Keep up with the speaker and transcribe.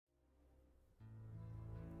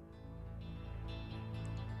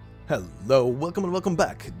Hello, welcome and welcome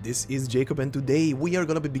back. This is Jacob and today we are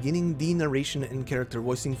gonna be beginning the narration and character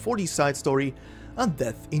voicing for the side story, A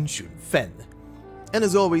Death in Chunfen. And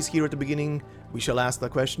as always here at the beginning, we shall ask the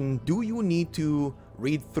question, do you need to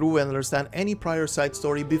read through and understand any prior side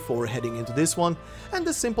story before heading into this one? And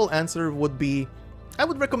the simple answer would be, I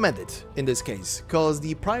would recommend it in this case, because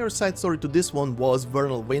the prior side story to this one was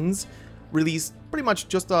Vernal Winds, released pretty much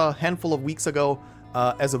just a handful of weeks ago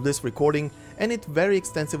as of this recording, and it very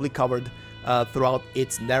extensively covered throughout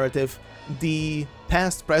its narrative the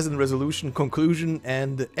past, present, resolution, conclusion,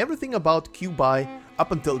 and everything about Qiubai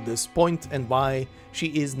up until this point and why she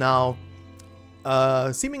is now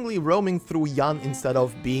seemingly roaming through Yan instead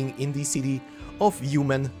of being in the city of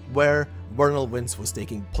Yumen, where Vernal Winds was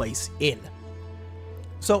taking place in.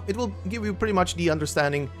 So it will give you pretty much the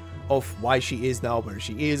understanding of why she is now where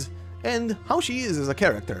she is, and how she is as a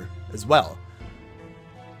character as well.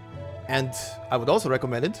 And I would also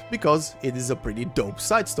recommend it because it is a pretty dope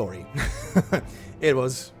side story. It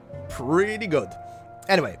was pretty good.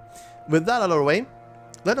 Anyway, with that out of the way,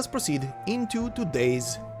 let us proceed into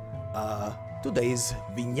today's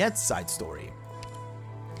vignette side story.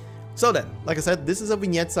 So then, like I said, this is a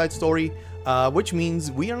vignette side story, which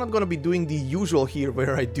means we are not going to be doing the usual here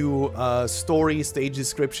where I do story, stage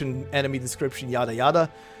description, enemy description, yada yada.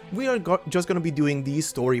 We are just going to be doing these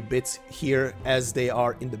story bits here as they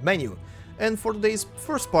are in the menu. And for today's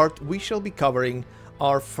first part, we shall be covering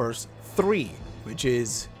our first three, which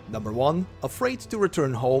is number 1, Afraid to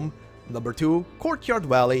Return Home, number 2, Courtyard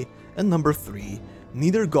Valley, and number 3,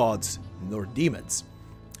 Neither Gods Nor Demons.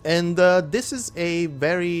 And this is a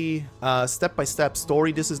very step-by-step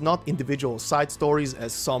story. This is not individual side stories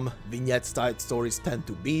as some vignette side stories tend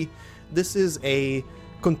to be. This is a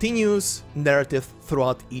continuous narrative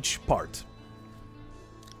throughout each part.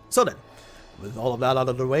 So then, with all of that out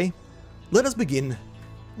of the way, let us begin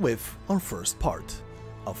with our first part,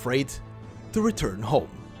 Afraid to Return Home.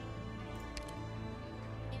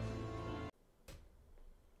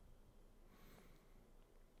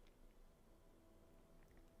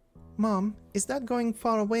 Mom, is that going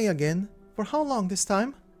far away again? For how long this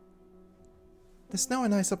time? The snow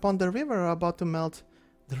and ice upon the river are about to melt.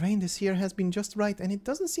 The rain this year has been just right, and it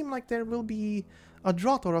doesn't seem like there will be a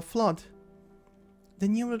drought or a flood. The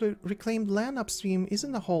newly reclaimed land upstream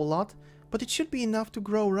isn't a whole lot, but it should be enough to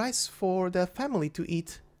grow rice for the family to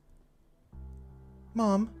eat.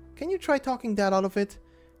 Mom, can you try talking Dad out of it,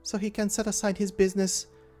 so he can set aside his business?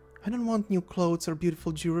 I don't want new clothes or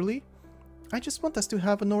beautiful jewelry. I just want us to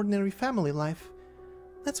have an ordinary family life.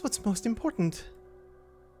 That's what's most important.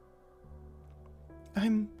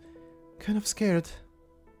 I'm kind of scared.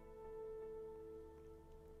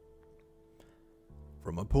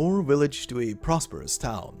 From a poor village to a prosperous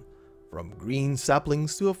town, from green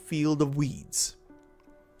saplings to a field of weeds.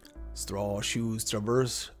 Straw shoes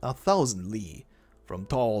traverse 1,000 li, from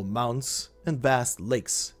tall mounts and vast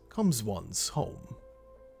lakes comes one's home.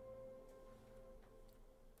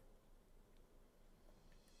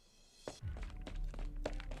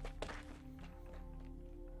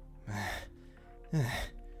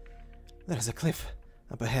 There's a cliff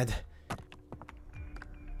up ahead.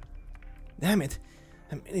 Damn it!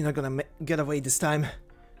 I'm really not gonna get away this time.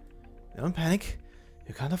 Don't panic.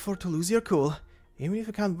 You can't afford to lose your cool. Even if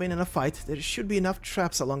you can't win in a fight, there should be enough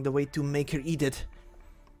traps along the way to make her eat it.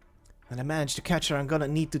 When I manage to catch her, I'm gonna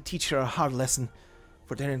need to teach her a hard lesson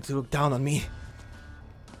for daring to look down on me.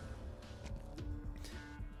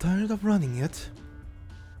 Tired of running yet?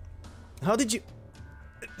 How did you...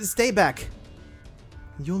 Stay back!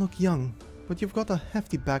 You look young, but you've got a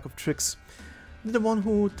hefty bag of tricks. Did the one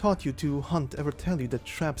who taught you to hunt ever tell you that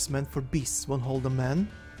traps meant for beasts won't hold a man?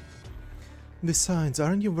 Besides,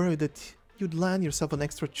 aren't you worried that you'd land yourself an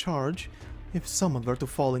extra charge if someone were to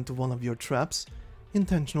fall into one of your traps?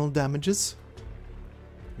 Intentional damages?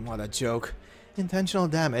 What a joke. Intentional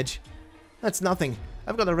damage? That's nothing.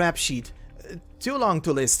 I've got a rap sheet. Too long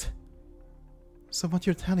to list. So what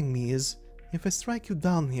you're telling me is, if I strike you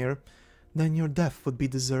down here, then your death would be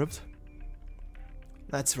deserved?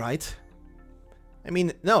 That's right. I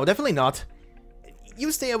mean, no, definitely not.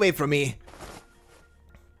 You stay away from me.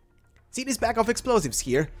 See this bag of explosives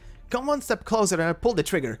here? Come one step closer and I'll pull the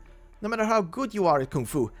trigger. No matter how good you are at Kung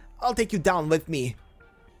Fu, I'll take you down with me.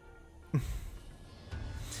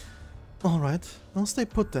 Alright, I'll stay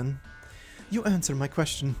put then. You answer my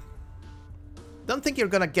question. Don't think you're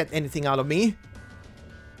gonna get anything out of me.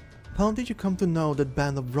 How did you come to know that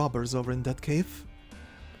band of robbers over in that cave?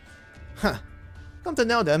 Huh. Come to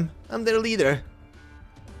know them, I'm their leader.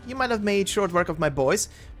 You might have made short work of my boys,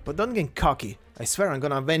 but don't get cocky. I swear I'm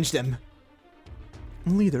gonna avenge them.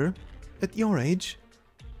 Leader? At your age?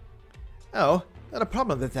 Oh, not a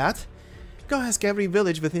problem with that. Go ask every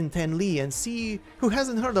village within 10 li and see who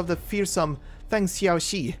hasn't heard of the fearsome Feng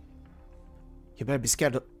Xiaoxi. You better be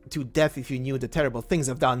scared to death if you knew the terrible things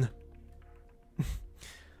I've done.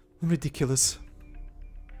 Ridiculous.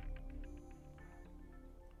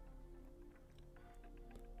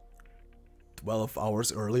 "12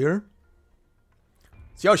 hours earlier?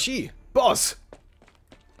 Xiaoxi, boss!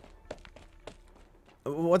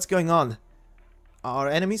 What's going on? Are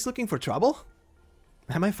enemies looking for trouble?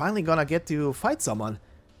 Am I finally gonna get to fight someone?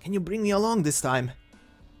 Can you bring me along this time?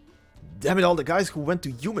 Damn it, all the guys who went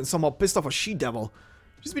to Yumen somehow pissed off a she-devil.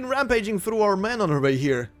 She's been rampaging through our men on her way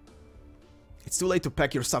here. It's too late to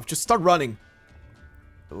pack your stuff, just start running."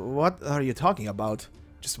 What are you talking about?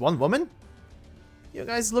 Just one woman? You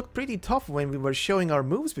guys looked pretty tough when we were showing our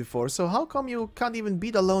moves before, so how come you can't even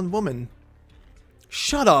beat a lone woman?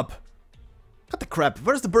 Shut up! Cut the crap,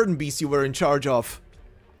 where's the burden beast you were in charge of?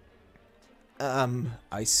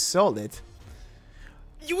 I sold it.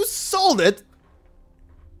 You sold it?!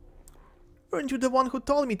 Weren't you the one who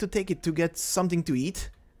told me to take it to get something to eat?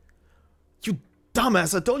 You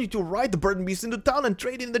dumbass, I told you to ride the burden beast into town and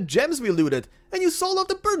trade in the gems we looted, and you sold off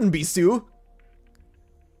the burden beast too!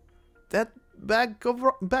 That bag of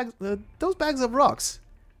those bags of rocks.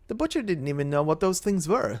 The butcher didn't even know what those things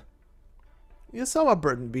were. You saw our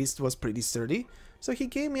burden beast was pretty sturdy, so he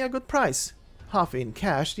gave me a good price. Half in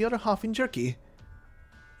cash, the other half in jerky.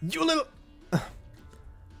 You little...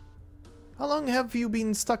 How long have you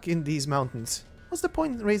been stuck in these mountains? What's the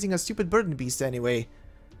point in raising a stupid burden beast anyway?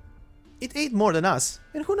 It ate more than us,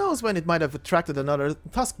 and who knows when it might have attracted another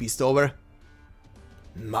tusk beast over.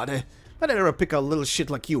 Mate, why'd I ever pick a little shit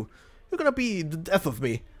like you? You're gonna be the death of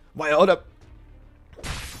me. Why, hold up.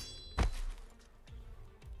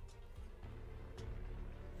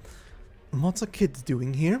 What's a kid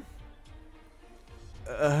doing here?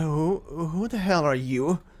 Who the hell are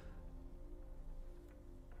you?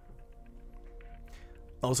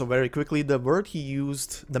 Also, very quickly, the word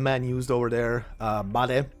the man used over there,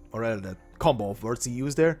 mate, or the combo of words he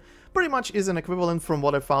used there, pretty much is an equivalent from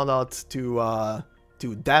what I found out to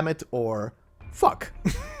damn it or fuck.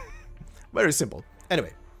 Very simple.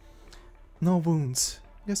 Anyway. No wounds.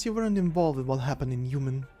 Guess you weren't involved with what happened in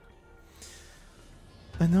Yumen.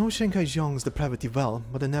 I know Shanghai Zhong's depravity well,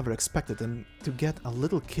 but I never expected them to get a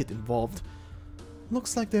little kid involved.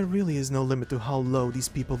 Looks like there really is no limit to how low these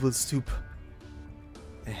people will stoop.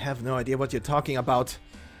 I have no idea what you're talking about.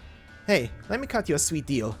 Hey, let me cut you a sweet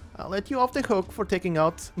deal. I'll let you off the hook for taking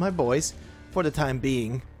out my boys, for the time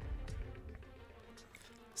being.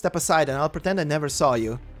 Step aside and I'll pretend I never saw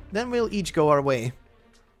you. Then we'll each go our way.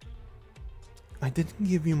 I didn't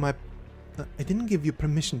give you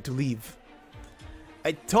permission to leave.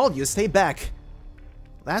 I told you, stay back.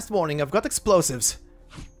 Last warning, I've got explosives.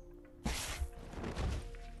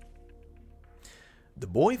 The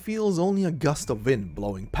boy feels only a gust of wind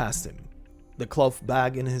blowing past him. The cloth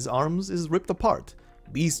bag in his arms is ripped apart.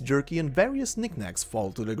 Beast jerky and various knickknacks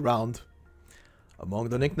fall to the ground. Among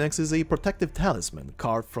the knickknacks is a protective talisman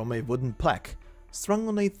carved from a wooden plaque, strung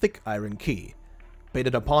on a thick iron key.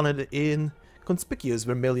 Painted upon it in conspicuous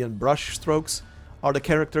vermilion brush strokes are the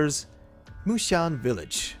characters Moushan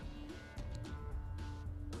Village.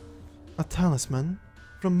 A talisman?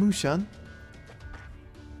 From Moushan?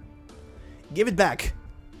 Give it back!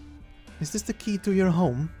 Is this the key to your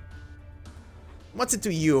home? What's it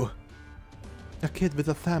to you? A kid with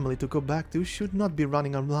a family to go back to should not be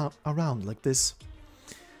running around like this.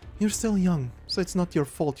 You're still young, so it's not your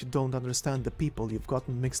fault you don't understand the people you've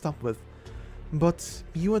gotten mixed up with. But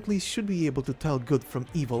you at least should be able to tell good from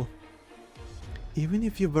evil. Even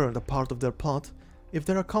if you weren't a part of their plot, if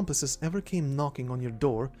their accomplices ever came knocking on your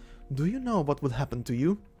door, do you know what would happen to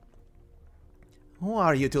you? Who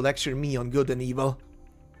are you to lecture me on good and evil?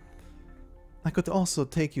 I could also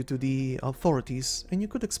take you to the authorities and you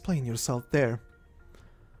could explain yourself there.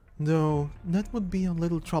 Though that would be a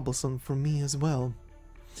little troublesome for me as well.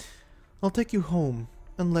 I'll take you home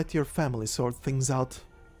and let your family sort things out.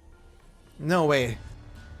 No way.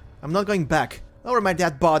 I'm not going back. Lower my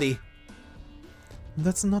dead body.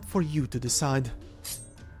 That's not for you to decide.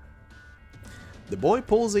 The boy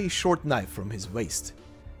pulls a short knife from his waist.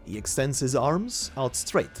 He extends his arms out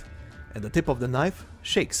straight, and the tip of the knife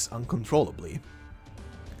shakes uncontrollably.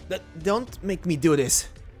 Don't make me do this.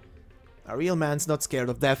 A real man's not scared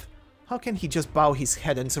of death. How can he just bow his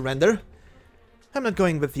head and surrender? I'm not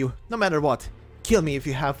going with you, no matter what. Kill me if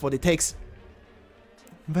you have what it takes.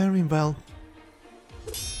 Very well.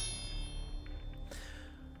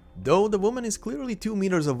 Though the woman is clearly 2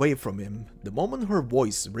 meters away from him, the moment her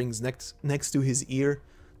voice rings next to his ear,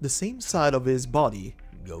 the same side of his body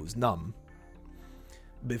goes numb.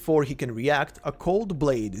 Before he can react, a cold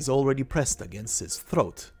blade is already pressed against his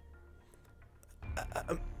throat.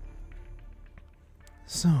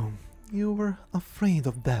 So, you were afraid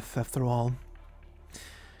of death after all.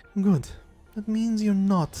 Good. That means you're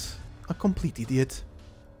not a complete idiot.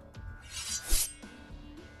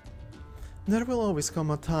 There will always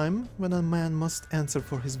come a time when a man must answer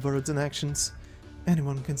for his words and actions.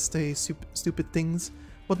 Anyone can say stupid things,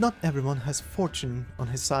 but not everyone has fortune on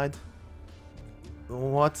his side.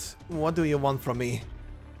 What do you want from me?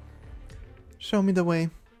 Show me the way.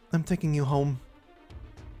 I'm taking you home.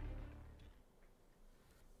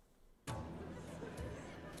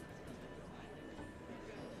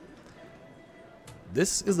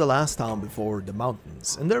 This is the last town before the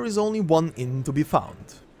mountains, and there is only one inn to be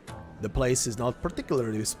found. The place is not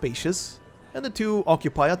particularly spacious, and the two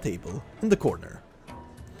occupy a table in the corner.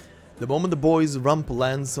 The moment the boy's rump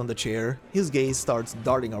lands on the chair, his gaze starts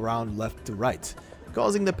darting around left to right,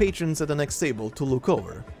 causing the patrons at the next table to look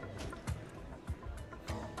over.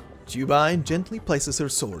 Qiubai gently places her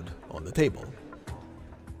sword on the table.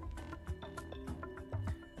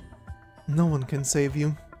 No one can save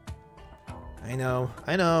you. I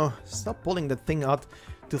know. Stop pulling that thing out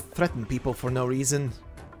to threaten people for no reason.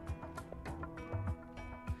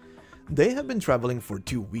 They have been traveling for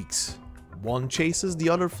 2 weeks. One chases, the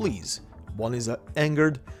other flees. One is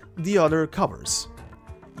angered, the other covers.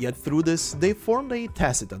 Yet through this, they formed a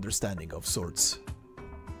tacit understanding of sorts.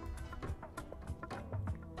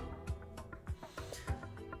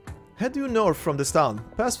 Head due north from this town,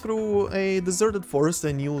 pass through a deserted forest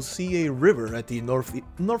and you'll see a river at the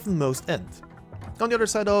northernmost end. On the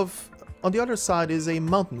other side is a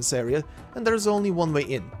mountainous area, and there's only one way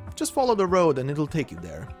in. Just follow the road and it'll take you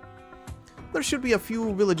there. There should be a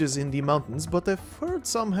few villages in the mountains, but I've heard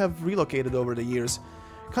some have relocated over the years.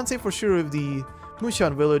 Can't say for sure if the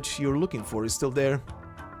Moushan village you're looking for is still there.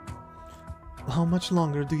 How much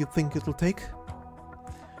longer do you think it'll take?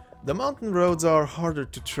 The mountain roads are harder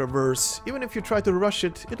to traverse. Even if you try to rush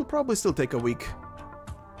it, it'll probably still take a week.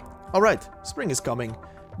 Alright, spring is coming.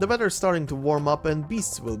 The weather's starting to warm up and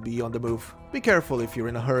beasts will be on the move. Be careful if you're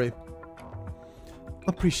in a hurry.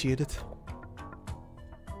 Appreciate it.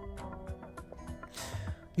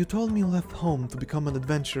 You told me you left home to become an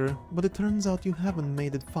adventurer, but it turns out you haven't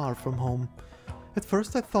made it far from home. At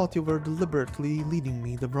first I thought you were deliberately leading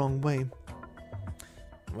me the wrong way.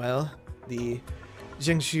 Well, the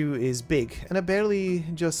Jiangsu is big, and I barely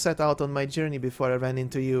just set out on my journey before I ran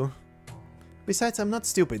into you. Besides, I'm not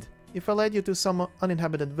stupid. If I led you to some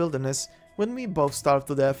uninhabited wilderness, wouldn't we both starve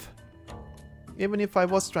to death? Even if I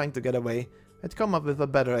was trying to get away, I'd come up with a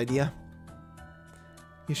better idea.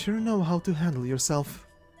 You sure know how to handle yourself.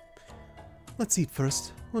 Let's eat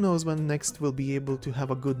first. Who knows when next we'll be able to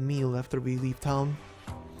have a good meal after we leave town.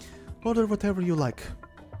 Order whatever you like.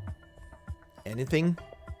 Anything?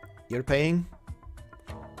 You're paying?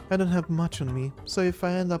 I don't have much on me, so if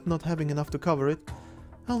I end up not having enough to cover it,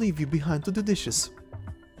 I'll leave you behind to do dishes.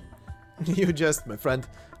 You jest, my friend.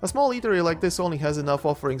 A small eatery like this only has enough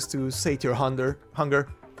offerings to sate your hunger.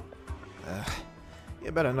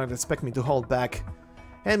 You better not expect me to hold back.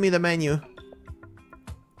 Hand me the menu.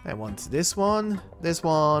 I want this one, this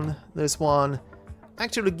one, this one.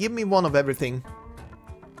 Actually, give me one of everything.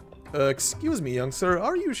 Excuse me, young sir,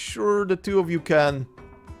 are you sure the two of you can...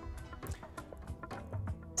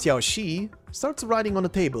 Xiao Shi starts writing on the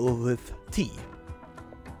table with tea.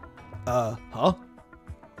 Huh?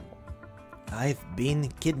 I've been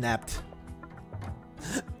kidnapped.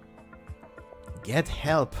 Get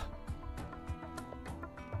help.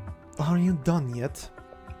 Are you done yet?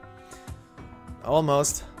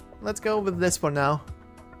 Almost. Let's go with this for now.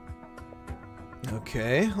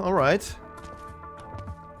 Okay, alright.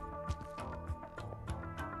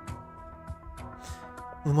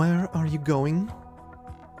 Where are you going?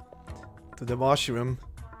 To the washroom.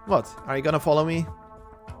 What, are you gonna follow me?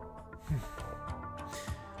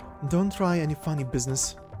 Don't try any funny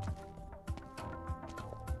business.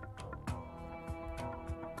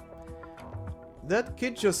 That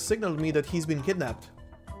kid just signaled me that he's been kidnapped.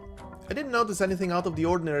 I didn't notice anything out of the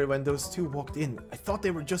ordinary when those two walked in. I thought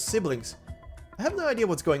they were just siblings. I have no idea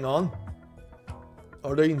what's going on.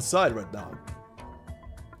 Are they inside right now?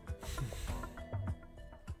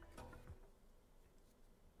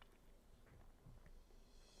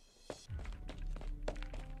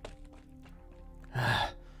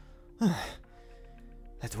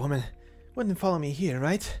 That woman wouldn't follow me here,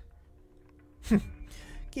 right?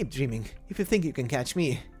 Keep dreaming if you think you can catch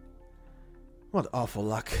me. What awful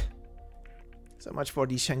luck. So much for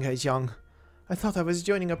the Shanghai Jiang. I thought I was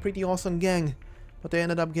joining a pretty awesome gang, but I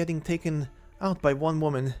ended up getting taken out by one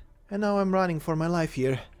woman, and now I'm running for my life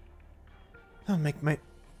here.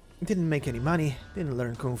 Didn't make any money, didn't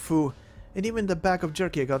learn Kung Fu, and even the bag of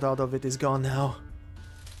jerky I got out of it is gone now.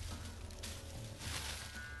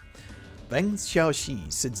 Wang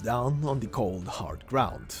Xiaoxi sits down on the cold, hard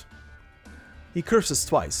ground. He curses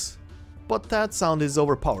twice, but that sound is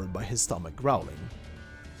overpowered by his stomach growling.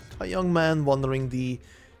 A young man wandering the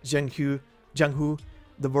Jianghu,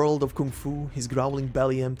 the world of Kung Fu, his growling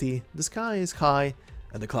belly empty, the sky is high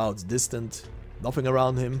and the clouds distant, nothing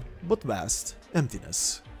around him but vast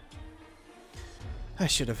emptiness. I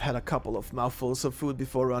should have had a couple of mouthfuls of food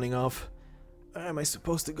before running off. Where am I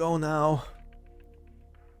supposed to go now?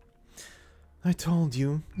 I told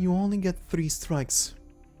you, you only get 3 strikes.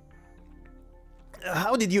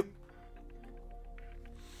 How did you...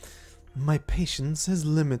 My patience has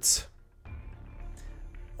limits.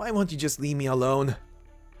 Why won't you just leave me alone?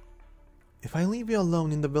 If I leave you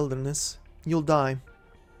alone in the wilderness, you'll die.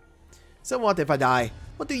 So what if I die?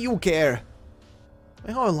 What do you care?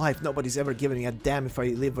 My whole life nobody's ever given me a damn if I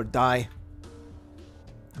live or die.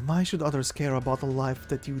 Why should others care about a life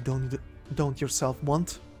that you don't yourself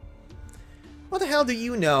want? What the hell do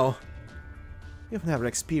you know? You've never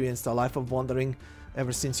experienced a life of wandering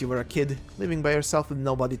ever since you were a kid, living by yourself with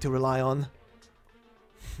nobody to rely on.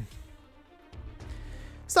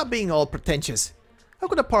 Stop being all pretentious. How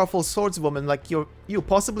could a powerful swordswoman like you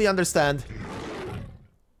possibly understand?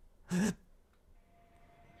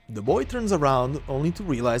 The boy turns around only to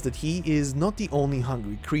realize that he is not the only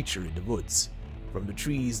hungry creature in the woods. From the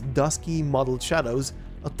tree's dusky, mottled shadows,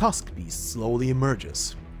 a tusk beast slowly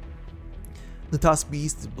emerges. The tusk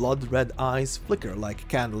beast's blood-red eyes flicker like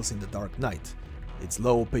candles in the dark night, its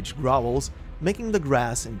low-pitched growls making the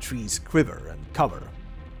grass and trees quiver and cover.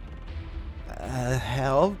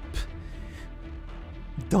 Help?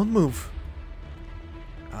 Don't move.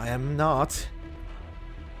 I am not.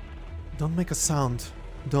 Don't make a sound.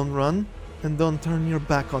 Don't run, and don't turn your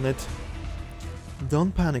back on it.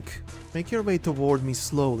 Don't panic. Make your way toward me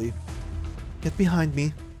slowly. Get behind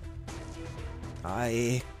me.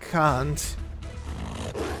 I can't.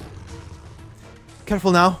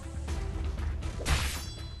 Careful now.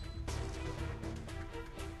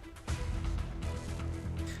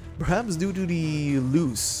 Perhaps due to the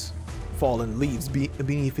loose, fallen leaves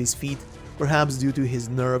beneath his feet, perhaps due to his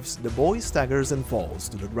nerves, the boy staggers and falls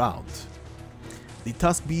to the ground. The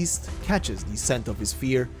tusk beast catches the scent of his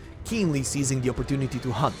fear, keenly seizing the opportunity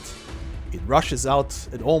to hunt. It rushes out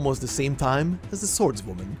at almost the same time as the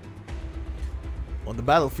swordswoman. On the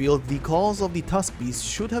battlefield, the claws of the tusk beast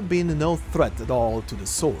should have been no threat at all to the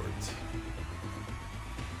sword,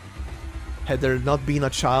 had there not been a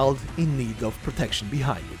child in need of protection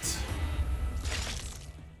behind it.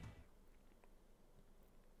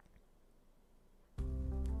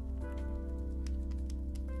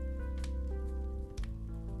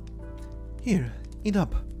 Here, eat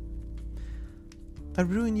up. I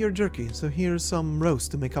ruined your jerky, so here's some roast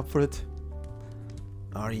to make up for it.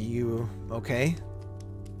 Are you okay?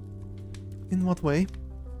 In what way?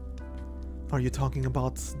 Are you talking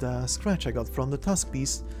about the scratch I got from the tusk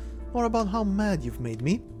beast, or about how mad you've made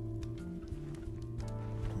me?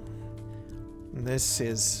 This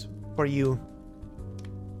is for you.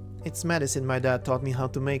 It's medicine my dad taught me how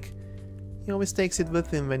to make. He always takes it with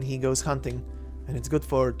him when he goes hunting, and it's good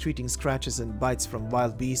for treating scratches and bites from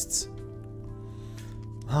wild beasts.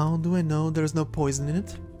 How do I know there's no poison in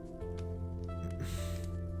it?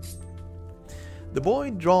 The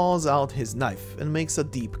boy draws out his knife and makes a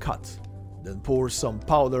deep cut, then pours some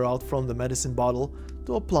powder out from the medicine bottle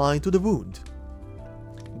to apply to the wound.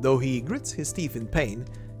 Though he grits his teeth in pain,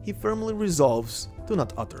 he firmly resolves to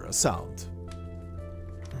not utter a sound.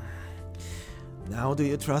 Now do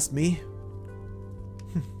you trust me?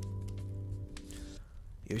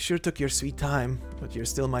 You sure took your sweet time, but you're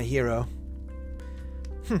still my hero.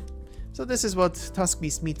 So this is what tusk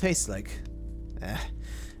beast meat tastes like.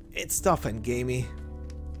 It's tough and gamey.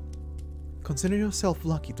 Consider yourself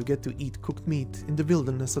lucky to get to eat cooked meat in the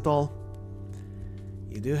wilderness at all.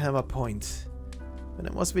 You do have a point. When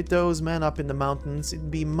I was with those men up in the mountains,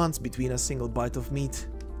 it'd be months between a single bite of meat.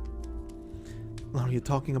 Are you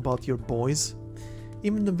talking about your boys?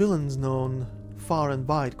 Even the villains known far and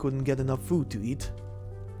wide couldn't get enough food to eat.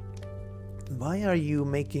 Why are you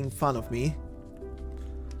making fun of me?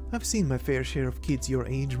 I've seen my fair share of kids your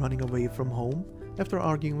age running away from home after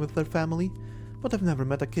arguing with their family, but I've never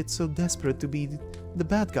met a kid so desperate to be the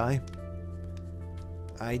bad guy.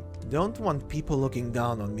 I don't want people looking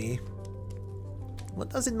down on me. What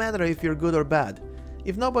does it matter if you're good or bad?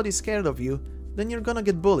 If nobody's scared of you, then you're gonna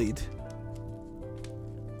get bullied.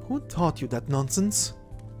 Who taught you that nonsense?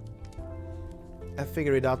 I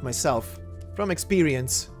figured it out myself, from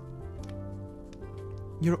experience.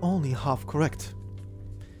 You're only half correct.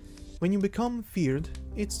 When you become feared,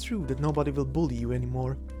 it's true that nobody will bully you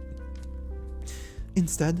anymore.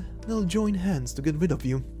 Instead, they'll join hands to get rid of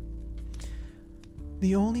you.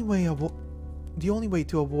 The only way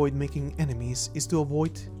to avoid making enemies is to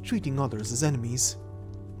avoid treating others as enemies.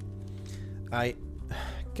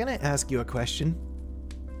 Can I ask you a question?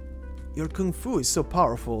 Your kung fu is so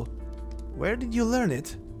powerful. Where did you learn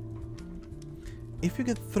it? If you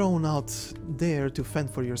get thrown out there to fend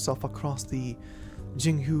for yourself across the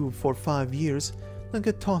Jinghu for 5 years, then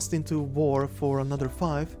get tossed into war for another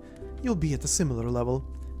 5, you'll be at a similar level,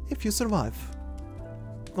 if you survive.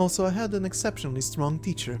 Also, I had an exceptionally strong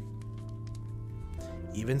teacher.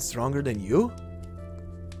 Even stronger than you?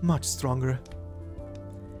 Much stronger.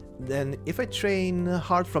 Then, if I train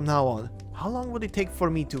hard from now on, how long would it take for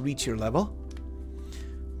me to reach your level?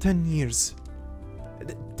 10 years.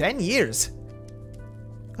 10 years?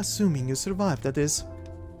 Assuming you survive, that is.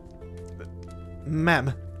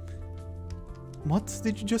 Ma'am. What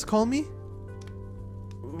did you just call me?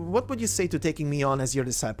 What would you say to taking me on as your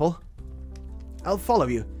disciple? I'll follow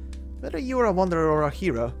you. Whether you are a wanderer or a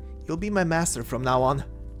hero, you'll be my master from now on.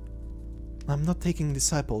 I'm not taking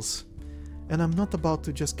disciples, and I'm not about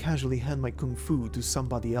to just casually hand my kung fu to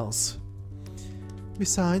somebody else.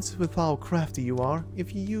 Besides, with how crafty you are,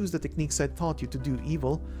 if you use the techniques I taught you to do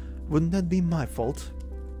evil, wouldn't that be my fault?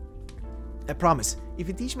 I promise, if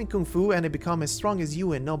you teach me kung fu and I become as strong as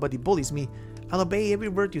you and nobody bullies me, I'll obey every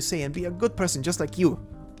word you say and be a good person just like you.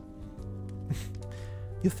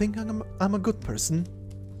 You think I'm a good person?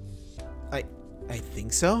 I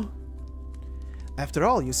think so. After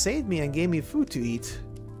all, you saved me and gave me food to eat.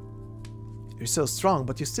 You're so strong,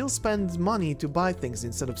 but you still spend money to buy things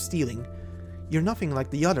instead of stealing. You're nothing like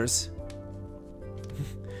the others.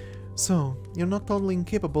 So, you're not totally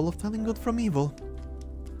incapable of telling good from evil.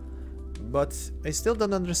 But I still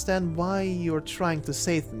don't understand why you're trying to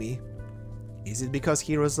save me. Is it because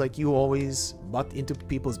heroes like you always butt into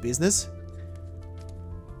people's business?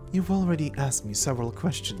 You've already asked me several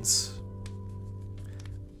questions.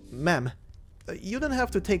 Ma'am, you don't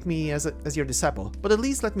have to take me as your disciple, but at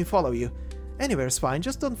least let me follow you. Anywhere's fine,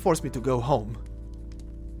 just don't force me to go home.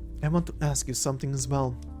 I want to ask you something as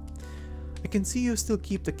well. I can see you still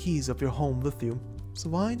keep the keys of your home with you, so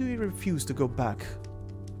why do you refuse to go back?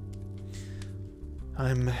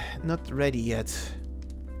 I'm not ready yet.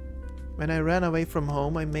 When I ran away from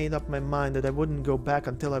home, I made up my mind that I wouldn't go back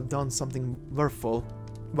until I've done something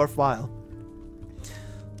worthwhile.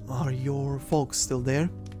 Are your folks still there?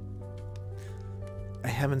 I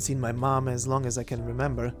haven't seen my mom as long as I can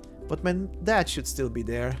remember, but my dad should still be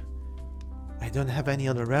there. I don't have any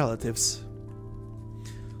other relatives.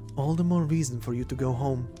 All the more reason for you to go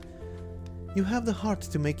home. You have the heart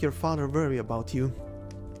to make your father worry about you.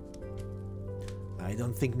 I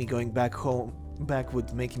don't think me going back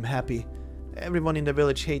would make him happy. Everyone in the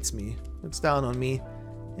village hates me, looks down on me,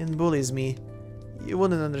 and bullies me. You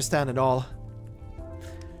wouldn't understand at all.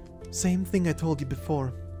 Same thing I told you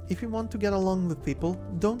before. If you want to get along with people,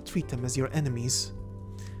 don't treat them as your enemies.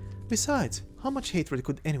 Besides, how much hatred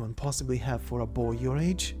could anyone possibly have for a boy your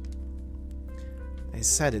age? I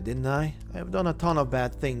said it, didn't I? I've done a ton of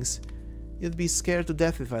bad things. You'd be scared to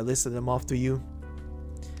death if I listed them off to you.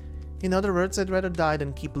 In other words, I'd rather die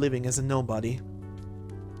than keep living as a nobody.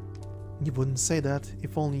 You wouldn't say that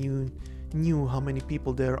if only you knew how many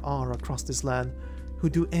people there are across this land who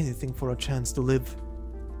do anything for a chance to live.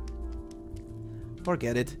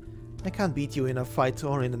 Forget it. I can't beat you in a fight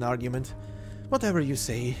or in an argument. Whatever you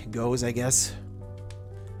say goes, I guess.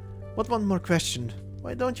 But one more question.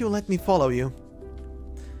 Why don't you let me follow you?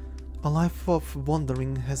 A life of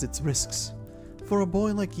wandering has its risks. For a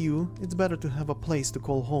boy like you, it's better to have a place to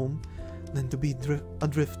call home than to be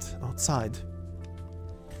adrift outside.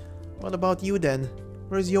 What about you then?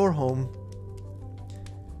 Where's your home?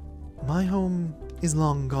 My home is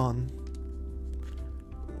long gone.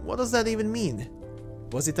 What does that even mean?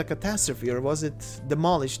 Was it a catastrophe or was it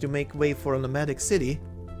demolished to make way for a nomadic city?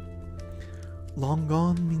 Long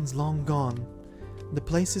gone means long gone. The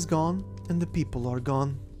place is gone and the people are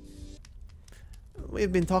gone.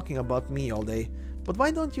 We've been talking about me all day, but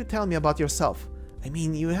why don't you tell me about yourself? I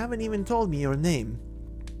mean, you haven't even told me your name.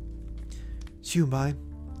 Qiubai.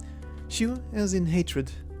 Qiu as in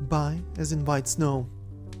hatred, Bai as in white snow.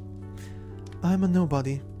 I'm a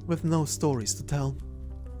nobody with no stories to tell.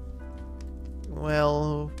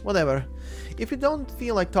 Well, whatever. If you don't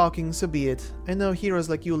feel like talking, so be it. I know heroes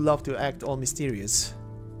like you love to act all mysterious.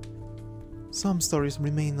 Some stories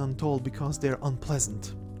remain untold because they're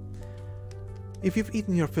unpleasant. If you've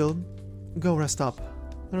eaten your fill, Go rest up.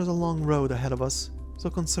 There's a long road ahead of us, so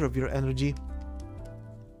conserve your energy.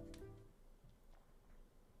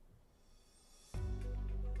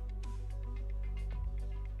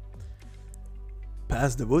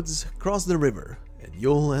 Pass the woods, cross the river, and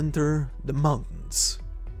you'll enter the mountains.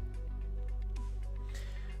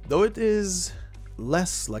 Though it is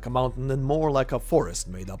less like a mountain and more like a forest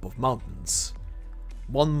made up of mountains.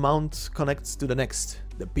 One mount connects to the next,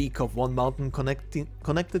 the peak of one mountain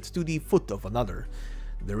connected to the foot of another.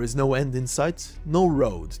 There is no end in sight, no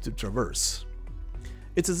road to traverse.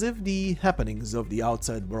 It's as if the happenings of the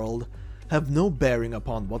outside world have no bearing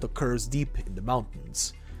upon what occurs deep in the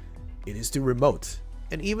mountains. It is too remote,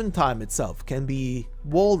 and even time itself can be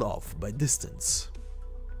walled off by distance.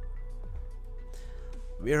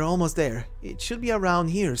 We're almost there. It should be around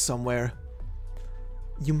here somewhere.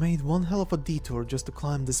 You made one hell of a detour just to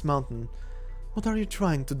climb this mountain. What are you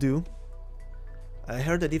trying to do? I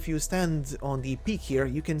heard that if you stand on the peak here,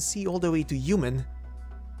 you can see all the way to Yumen.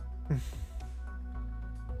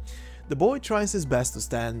 The boy tries his best to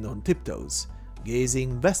stand on tiptoes,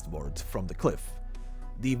 gazing westward from the cliff.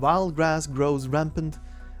 The wild grass grows rampant,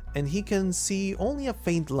 and he can see only a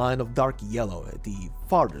faint line of dark yellow at the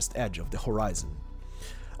farthest edge of the horizon.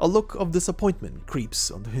 A look of disappointment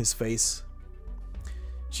creeps onto his face.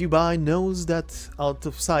 Qiubai knows that, out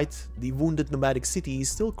of sight, the wounded nomadic city is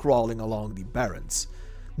still crawling along the barrens,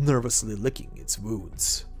 nervously licking its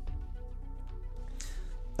wounds.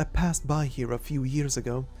 I passed by here a few years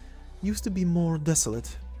ago. Used to be more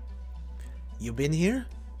desolate. You been here?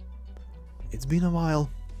 It's been a while.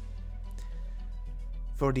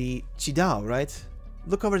 For the Qiubai, right?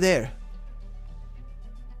 Look over there.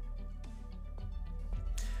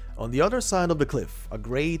 On the other side of the cliff, a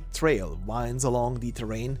grey trail winds along the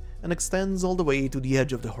terrain and extends all the way to the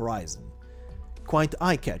edge of the horizon. Quite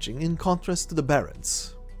eye-catching in contrast to the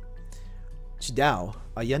barrens. Qiubai,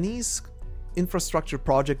 a Yanese infrastructure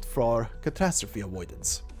project for catastrophe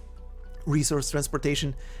avoidance, resource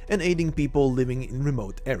transportation, and aiding people living in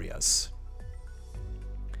remote areas.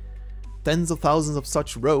 Tens of thousands of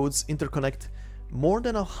such roads interconnect more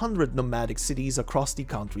than 100 nomadic cities across the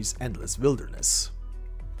country's endless wilderness.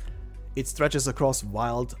 It stretches across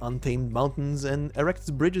wild, untamed mountains and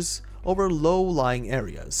erects bridges over low-lying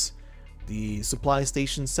areas. The supply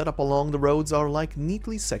stations set up along the roads are like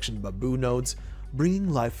neatly sectioned bamboo nodes, bringing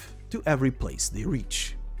life to every place they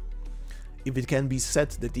reach. If it can be said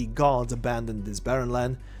that the gods abandoned this barren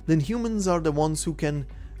land, then humans are the ones who can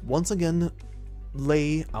once again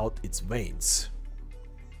lay out its veins.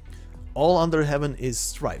 All under heaven is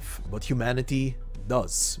strife, but humanity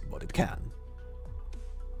does what it can.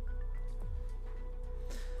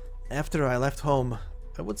 After I left home,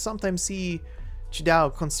 I would sometimes see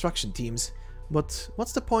Qiubai construction teams, but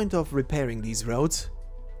what's the point of repairing these roads?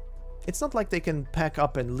 It's not like they can pack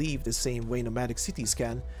up and leave the same way nomadic cities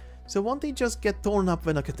can, so won't they just get torn up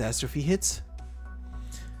when a catastrophe hits?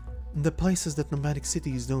 The places that nomadic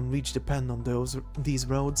cities don't reach depend on these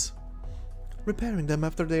roads. Repairing them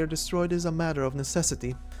after they are destroyed is a matter of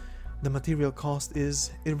necessity. The material cost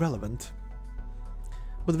is irrelevant.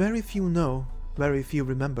 But very few know, very few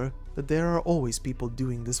remember, that there are always people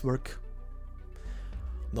doing this work.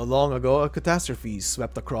 Not long ago, a catastrophe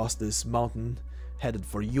swept across this mountain, headed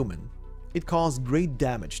for Yumen. It caused great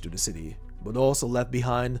damage to the city, but also left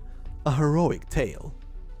behind a heroic tale.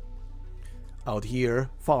 Out here,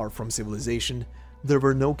 far from civilization, there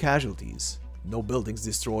were no casualties, no buildings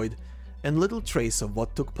destroyed, and little trace of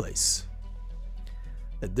what took place.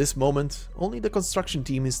 At this moment, only the construction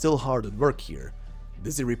team is still hard at work here,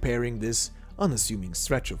 busy repairing this unassuming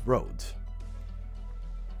stretch of road.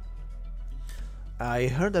 I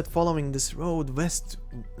heard that following this road west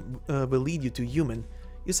will lead you to Yumen.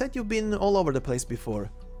 You said you've been all over the place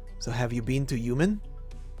before, so have you been to Yumen?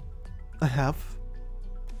 I have.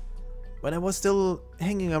 When I was still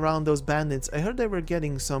hanging around those bandits, I heard they were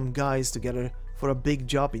getting some guys together for a big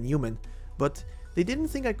job in Yumen, but they didn't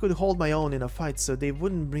think I could hold my own in a fight, so they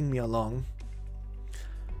wouldn't bring me along.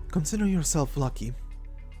 Consider yourself lucky.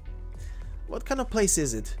 What kind of place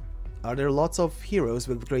is it? Are there lots of heroes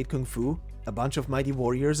with great kung fu? A bunch of mighty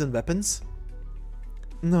warriors and weapons?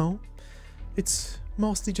 No, it's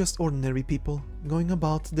mostly just ordinary people going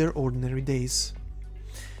about their ordinary days.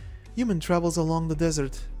 Yumen travels along the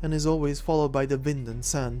desert and is always followed by the wind and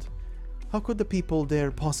sand. How could the people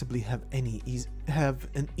there possibly have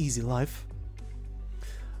an easy life?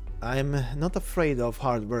 I'm not afraid of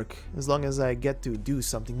hard work, as long as I get to do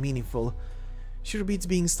something meaningful. Sure beats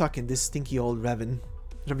being stuck in this stinky old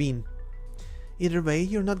ravine. Either way,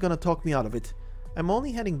 you're not gonna talk me out of it. I'm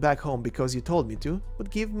only heading back home because you told me to, but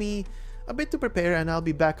give me a bit to prepare and I'll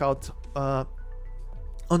be back out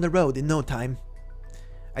on the road in no time.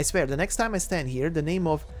 I swear, the next time I stand here, the name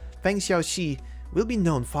of Feng Xiaoxi will be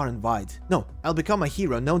known far and wide. No, I'll become a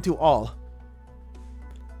hero known to all.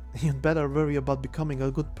 You'd better worry about becoming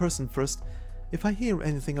a good person first. If I hear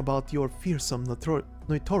anything about your fearsome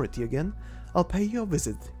notoriety again, I'll pay you a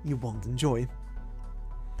visit you won't enjoy.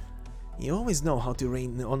 You always know how to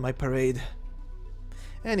rain on my parade.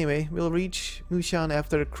 Anyway, we'll reach Moushan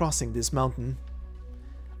after crossing this mountain.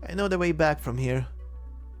 I know the way back from here.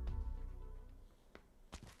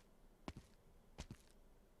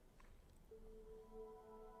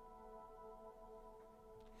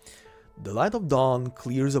 The light of dawn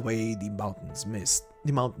clears away the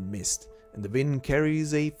mountain mist, and the wind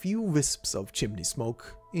carries a few wisps of chimney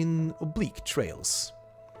smoke in oblique trails.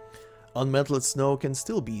 Unmetalled snow can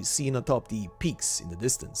still be seen atop the peaks in the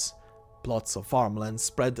distance. Plots of farmland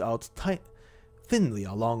spread out thinly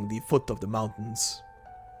along the foot of the mountains.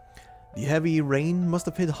 The heavy rain must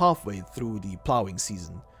have hit halfway through the plowing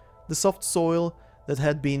season. The soft soil that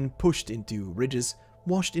had been pushed into ridges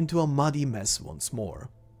washed into a muddy mess once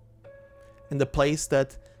more. In the places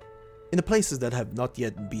that have not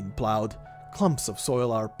yet been plowed, clumps of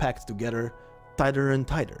soil are packed together tighter and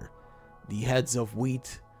tighter. The heads of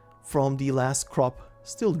wheat from the last crop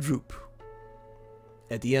still droop.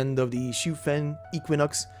 At the end of the Chunfen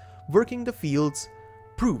equinox, working the fields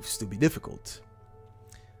proves to be difficult.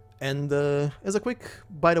 And as a quick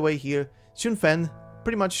by the way here, Chunfen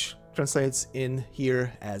pretty much translates in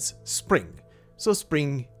here as spring. So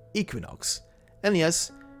spring equinox. And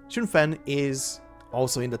yes, Chunfen is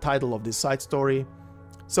also in the title of this side story,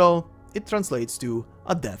 so it translates to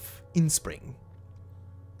a death in spring.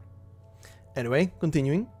 Anyway,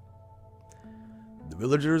 continuing. The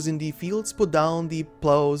villagers in the fields put down the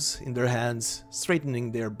plows in their hands,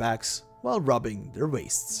 straightening their backs while rubbing their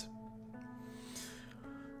waists.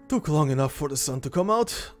 Took long enough for the sun to come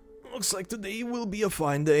out. Looks like today will be a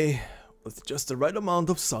fine day, with just the right amount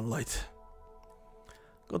of sunlight.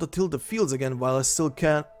 Gotta till the fields again while I still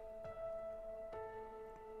can.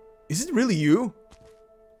 Is it really you?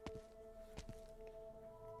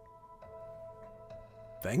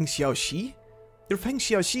 Feng Xiaoxi? You're Feng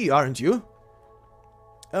Xiaoxi, aren't you?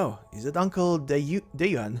 Oh, is it Uncle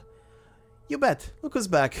Deyuan? You bet, look who's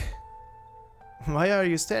back. Why are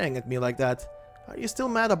you staring at me like that? Are you still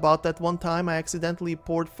mad about that one time I accidentally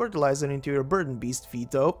poured fertilizer into your burden beast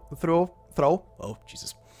feet throw? Oh,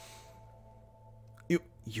 Jesus.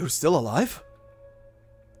 You're still alive?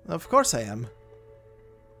 Of course I am.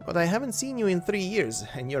 But I haven't seen you in 3 years,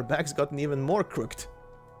 and your back's gotten even more crooked.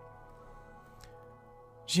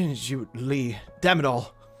 Jinju Li, damn it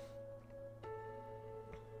all.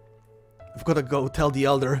 I've gotta go tell the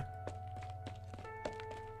elder.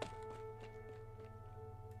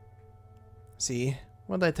 See,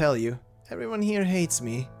 what'd I tell you? Everyone here hates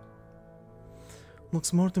me.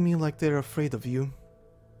 Looks more to me like they're afraid of you.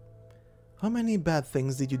 How many bad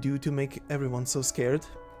things did you do to make everyone so scared?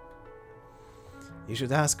 You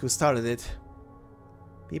should ask who started it.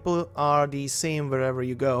 People are the same wherever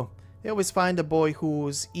you go. They always find a boy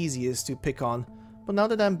who's easiest to pick on. But now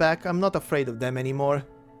that I'm back, I'm not afraid of them anymore.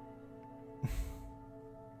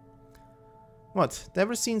 What,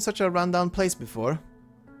 never seen such a rundown place before?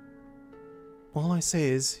 All I say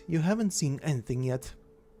is, you haven't seen anything yet.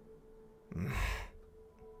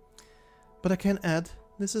 But I can add,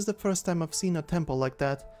 this is the first time I've seen a temple like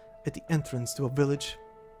that at the entrance to a village.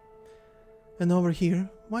 And over here,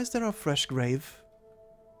 why is there a fresh grave?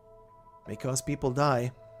 Because people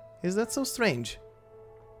die. Is that so strange?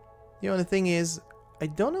 The only thing is, I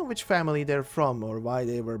don't know which family they're from or why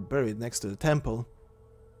they were buried next to the temple.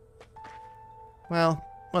 Well,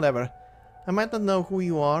 whatever. I might not know who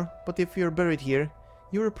you are, but if you're buried here,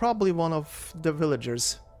 you're probably one of the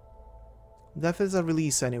villagers. Death is a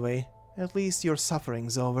release anyway. At least your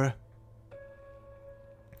suffering's over.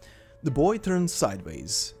 The boy turns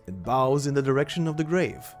sideways and bows in the direction of the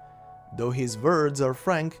grave. Though his words are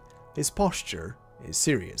frank, his posture is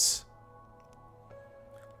serious.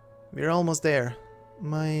 We're almost there.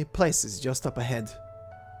 My place is just up ahead.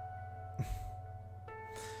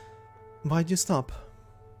 Why'd you stop?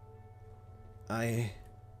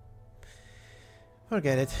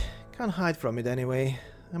 Forget it. Can't hide from it anyway.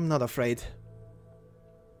 I'm not afraid.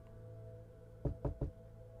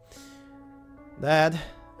 Dad,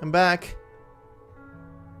 I'm back.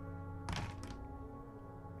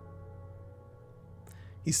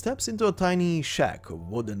 He steps into a tiny shack of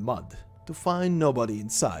wood and mud to find nobody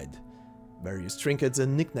inside. Various trinkets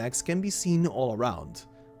and knickknacks can be seen all around,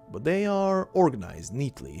 but they are organized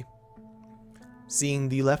neatly. Seeing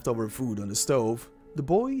the leftover food on the stove, the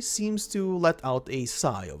boy seems to let out a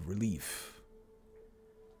sigh of relief.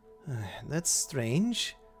 That's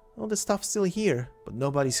strange. All the stuff's still here, but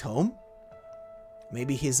nobody's home.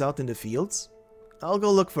 Maybe he's out in the fields? I'll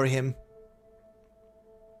go look for him.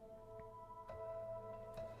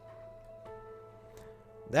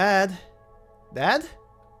 Dad? Dad?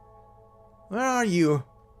 Where are you?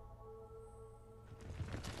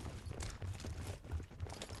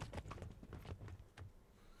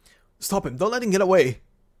 Stop him, don't let him get away!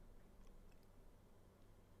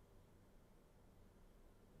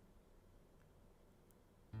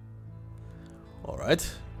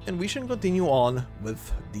 Alright, and we should continue on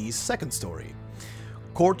with the second story.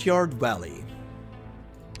 Courtyard Valley.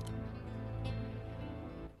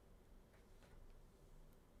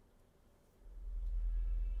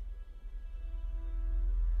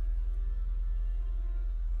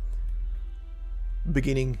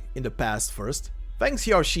 Beginning in the past first. Feng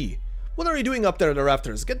Xiaoxi, what are you doing up there in the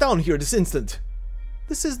rafters? Get down here this instant!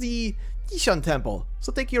 This is the Yishan temple,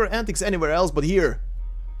 so take your antics anywhere else but here.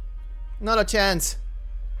 Not a chance.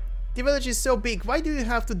 The village is so big, why do you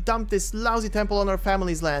have to dump this lousy temple on our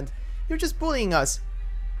family's land? You're just bullying us.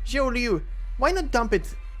 Zhou Liu, why not dump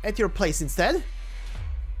it at your place instead?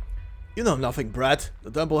 You know nothing, brat.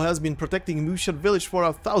 The temple has been protecting Moushan village for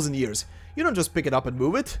 1,000 years. You don't just pick it up and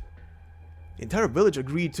move it. The entire village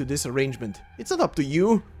agreed to this arrangement. It's not up to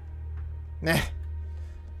you. Nah.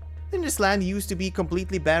 Didn't this land used to be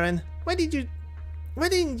completely barren? Why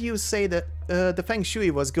didn't you say that the feng shui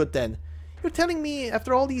was good then? You're telling me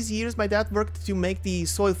after all these years my dad worked to make the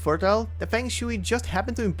soil fertile, the feng shui just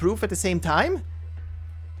happened to improve at the same time?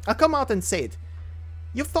 I'll come out and say it.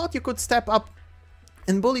 You thought you could step up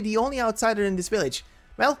and bully the only outsider in this village.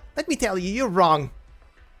 Well, let me tell you, you're wrong.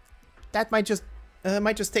 That might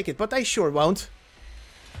just take it, but I sure won't.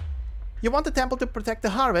 You want the temple to protect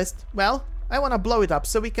the harvest? Well, I want to blow it up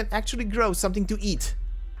so we can actually grow something to eat.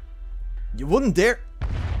 You wouldn't dare...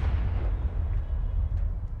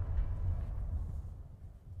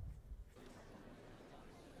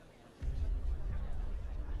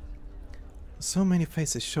 So many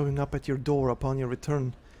faces showing up at your door upon your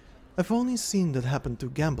return. I've only seen that happen to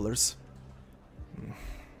gamblers.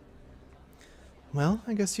 Well,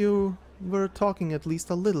 I guess you were talking at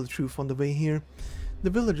least a little truth on the way here. The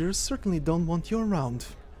villagers certainly don't want you around.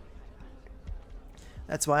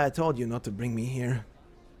 That's why I told you not to bring me here.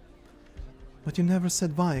 But you never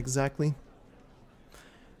said why exactly.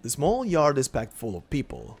 The small yard is packed full of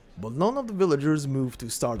people, but none of the villagers move to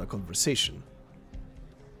start a conversation.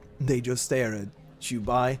 They just stare at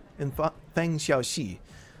Qiubai and Feng Xiaoxi,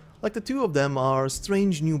 like the two of them are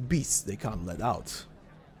strange new beasts they can't let out.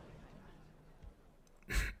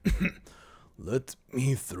 Let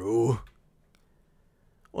me through.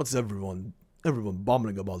 What's everyone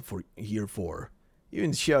bumbling about here for?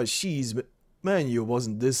 Even Xiaoxi's menu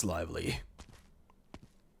wasn't this lively.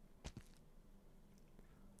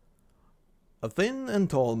 A thin and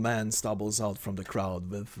tall man stumbles out from the crowd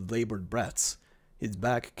with labored breaths, his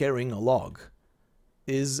back carrying a log,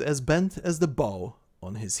 is as bent as the bow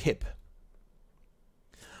on his hip.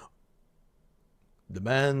 The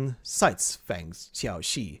man sights Feng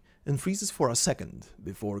Xiaoxi and freezes for a second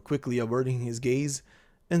before quickly averting his gaze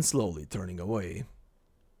and slowly turning away.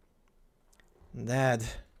 Dad.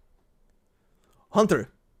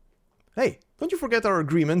 Hunter! Hey, don't you forget our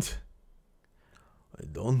agreement? I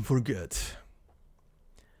don't forget.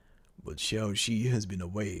 But Xiaoxi has been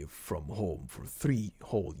away from home for 3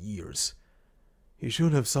 whole years. He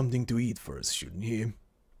should have something to eat first, shouldn't he?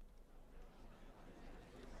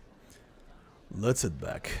 Let's head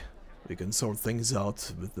back. We can sort things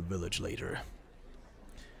out with the village later.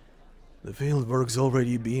 The field work's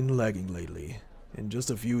already been lagging lately. In just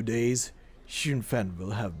a few days, Chunfen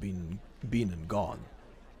will have been and gone.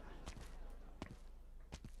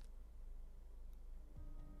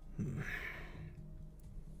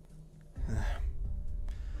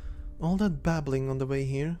 All that babbling on the way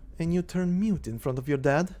here, and you turn mute in front of your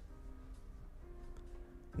dad?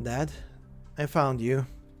 Dad, I found you.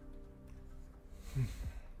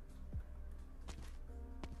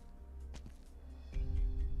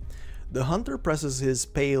 The hunter presses his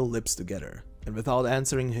pale lips together, and without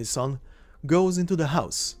answering his son, goes into the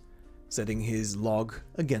house, setting his log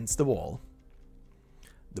against the wall.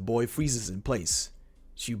 The boy freezes in place.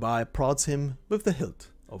 Qiubai prods him with the hilt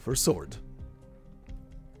of her sword.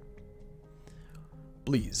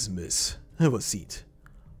 Please, miss, have a seat.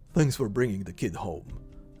 Thanks for bringing the kid home.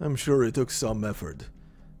 I'm sure it took some effort.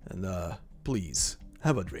 And, please,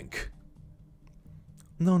 have a drink.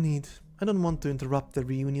 No need. I don't want to interrupt the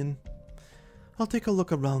reunion. I'll take a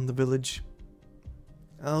look around the village.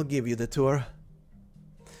 I'll give you the tour.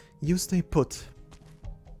 You stay put.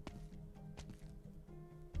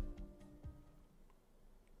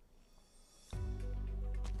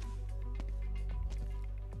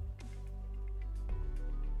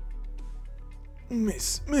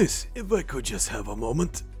 Miss, if I could just have a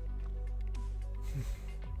moment.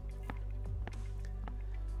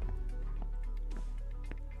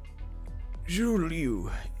 Zhu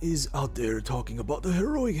Liu is out there talking about the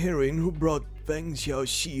heroic heroine who brought Feng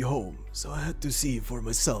Xiaoxi home, so I had to see for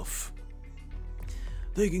myself.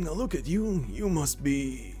 Taking a look at you, you must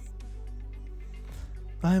be...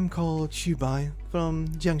 I am called Qiubai from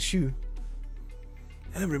Jiangsu.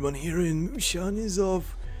 Everyone here in Moushan is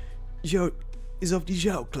of the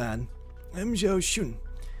Zhao clan. I'm Zhao Xun,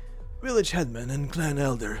 village headman and clan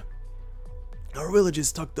elder. Our village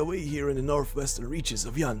is tucked away here in the northwestern reaches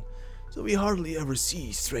of Yan, so we hardly ever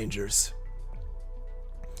see strangers.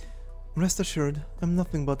 Rest assured, I'm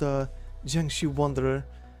nothing but a Jiangsu wanderer.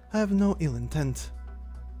 I have no ill intent.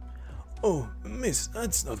 Oh, miss,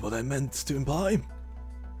 that's not what I meant to imply.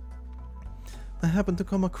 I happened to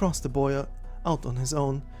come across the boy out on his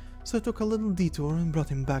own, so I took a little detour and brought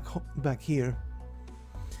him back here.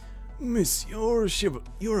 Miss, you're a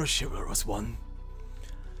chivalrous one.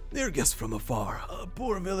 Dear guest from afar, a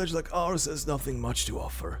poor village like ours has nothing much to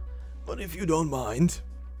offer. But if you don't mind...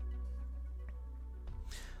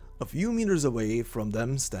 A few meters away from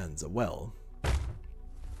them stands a well.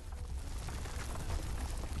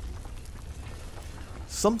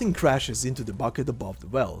 Something crashes into the bucket above the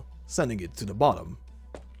well, sending it to the bottom.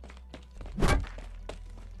 A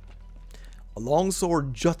long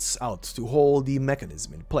sword juts out to hold the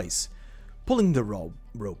mechanism in place, pulling the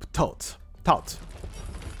rope taut.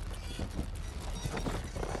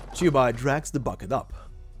 Qiubai drags the bucket up.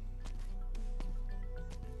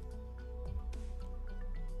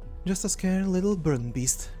 Just a scared little burden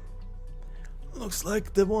beast. Looks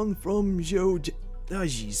like the one from Zhou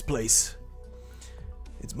Daji's place.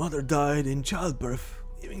 Its mother died in childbirth,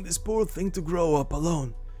 leaving this poor thing to grow up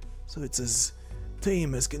alone, so it's as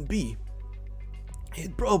tame as can be.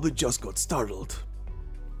 It probably just got startled.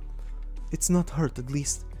 It's not hurt, at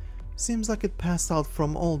least. Seems like it passed out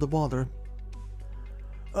from all the water.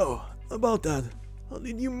 Oh, about that. How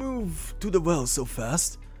did you move to the well so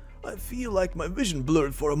fast? I feel like my vision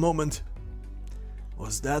blurred for a moment.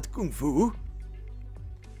 Was that Kung Fu?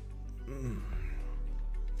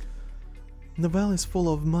 The well is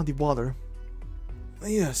full of muddy water.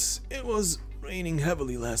 Yes, it was raining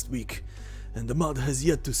heavily last week, and the mud has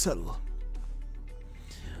yet to settle.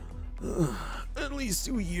 At least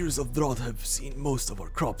 2 years of drought have seen most of our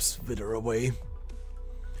crops wither away.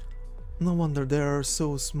 No wonder there are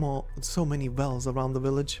so many wells around the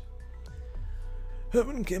village.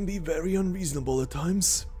 Heaven can be very unreasonable at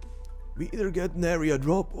times. We either get nary a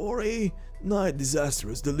drop or a nigh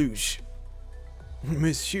disastrous deluge.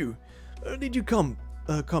 Miss Xu, where did you come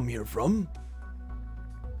here from?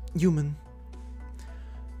 Yumen.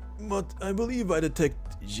 But I believe I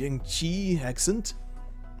detect Jiangxi accent.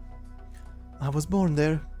 I was born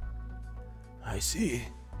there. I see.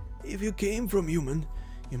 If you came from Yumen,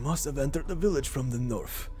 you must have entered the village from the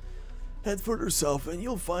north. Head further south and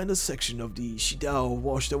you'll find a section of the Shidao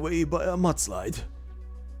washed away by a mudslide.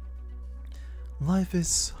 Life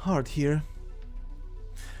is hard here.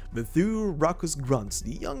 With 2 raucous grunts,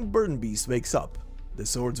 the young burden beast wakes up. The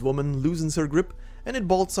swordswoman loosens her grip and it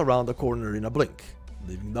bolts around a corner in a blink,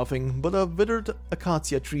 leaving nothing but a withered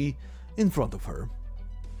acacia tree in front of her.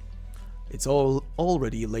 It's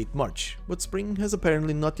already late March, but spring has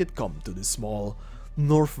apparently not yet come to this small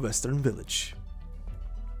northwestern village.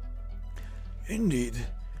 Indeed,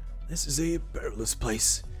 this is a perilous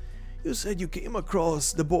place. You said you came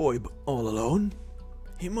across the boy all alone?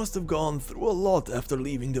 He must have gone through a lot after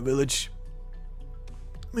leaving the village.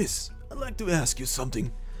 Miss, I'd like to ask you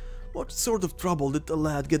something. What sort of trouble did the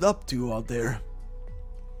lad get up to out there?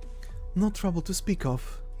 No trouble to speak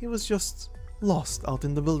of. He was just lost out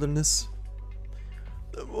in the wilderness.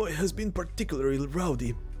 The boy has been particularly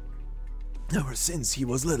rowdy ever since he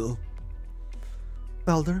was little.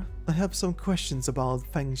 Elder, I have some questions about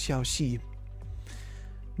Feng Xiaoxi.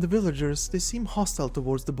 The villagers, they seem hostile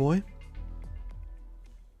towards the boy.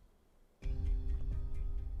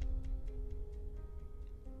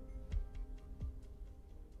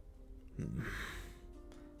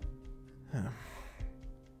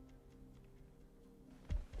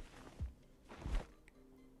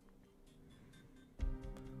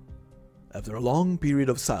 After a long period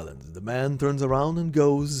of silence, the man turns around and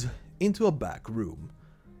goes into a back room.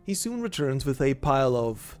 He soon returns with a pile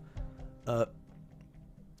of...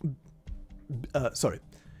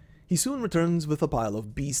 He soon returns with a pile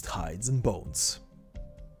of beast hides and bones.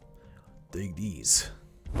 Take these.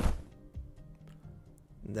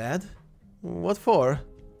 Dad? What for?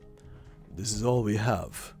 This is all we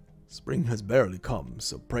have. Spring has barely come,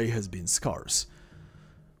 so prey has been scarce.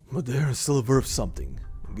 But they are still worth something.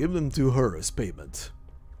 Give them to her as payment.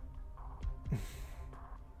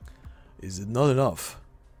 Is it not enough?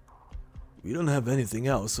 We don't have anything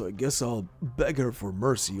else, so I guess I'll beg her for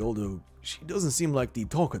mercy, although she doesn't seem like the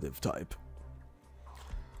talkative type.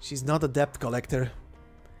 She's not a debt collector.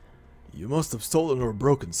 You must have stolen or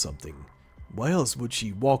broken something. Why else would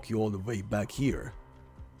she walk you all the way back here?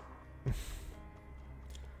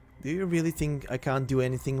 Do you really think I can't do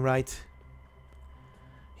anything right?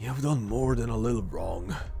 You've done more than a little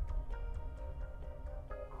wrong.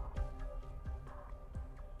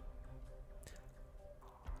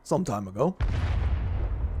 Some time ago.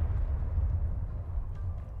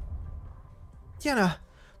 Tiana,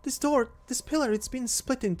 this door, this pillar, it's been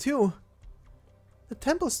split in two. The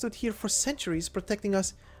temple stood here for centuries protecting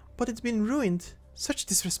us, but it's been ruined. Such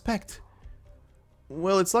disrespect.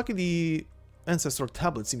 Well, it's lucky the ancestor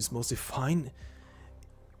tablet seems mostly fine.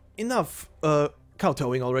 Enough,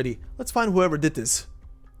 kowtowing already. Let's find whoever did this.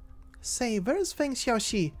 Say, where's Feng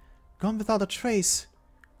Xiaoxi? Gone without a trace.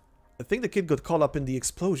 I think the kid got caught up in the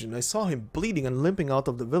explosion. I saw him bleeding and limping out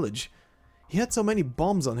of the village. He had so many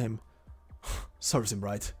bombs on him. Serves him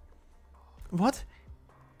right. What?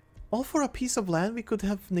 All for a piece of land we could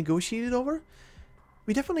have negotiated over?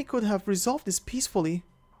 We definitely could have resolved this peacefully.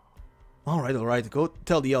 Alright, go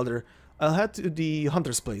tell the elder. I'll head to the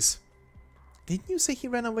hunter's place. Didn't you say he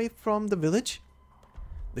ran away from the village?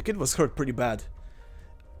 The kid was hurt pretty bad.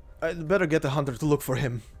 I'd better get the hunter to look for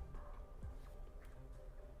him.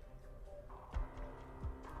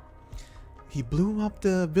 He blew up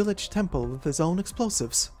the village temple with his own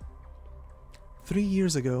explosives. 3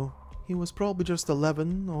 years ago, he was probably just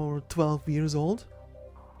 11 or 12 years old.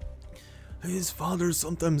 His father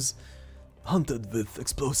sometimes hunted with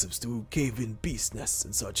explosives to cave in beast nests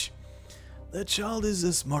and such. That child is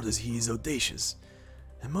as smart as he is audacious,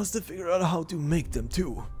 and must have figured out how to make them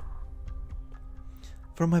too.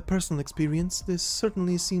 From my personal experience, this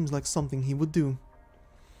certainly seems like something he would do.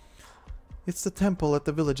 It's the temple at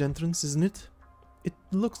the village entrance, isn't it? It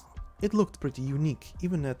looked pretty unique,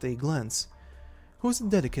 even at a glance. Who's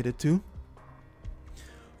it dedicated to?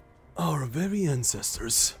 Our very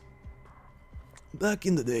ancestors. Back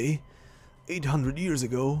in the day, 800 years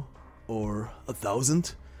ago, or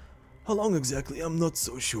 1,000. How long exactly, I'm not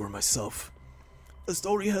so sure myself. The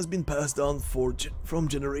story has been passed down from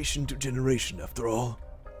generation to generation after all.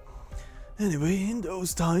 Anyway, in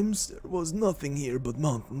those times, there was nothing here but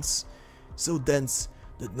mountains, so dense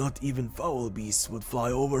that not even foul beasts would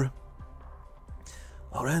fly over.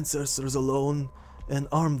 Our ancestors alone, and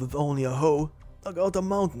armed with only a hoe, dug out a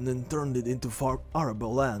mountain and turned it into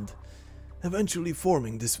arable land, eventually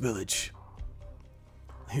forming this village.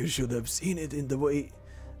 You should have seen it in the way...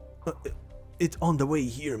 on the way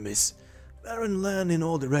here, miss. Barren land in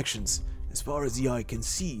all directions, as far as the eye can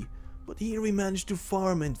see, but here we managed to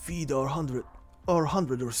farm and feed our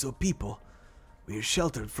hundred or so people. We're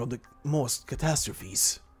sheltered from the most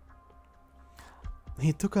catastrophes.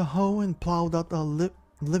 He took a hoe and plowed out a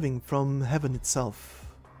living from heaven itself.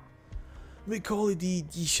 We call it the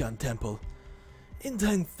Yishan Temple, in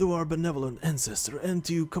thanks to our benevolent ancestor and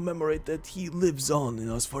to commemorate that he lives on in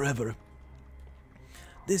us forever.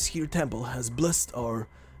 This here temple has blessed our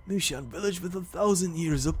Moushan village with 1,000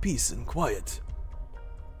 years of peace and quiet.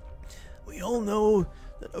 We all know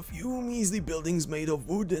that a few measly buildings made of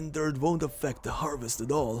wood and dirt won't affect the harvest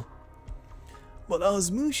at all. But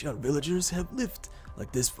us Moushan villagers have lived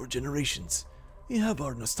like this for generations. We have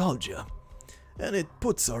our nostalgia, and it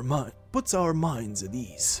puts our minds at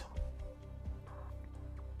ease.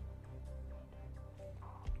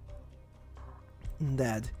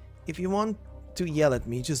 Dad, if you want to yell at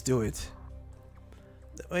me, just do it.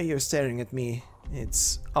 The way you're staring at me,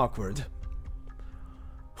 it's awkward.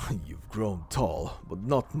 You've grown tall, but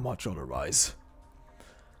not much otherwise.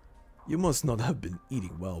 You must not have been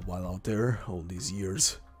eating well while out there all these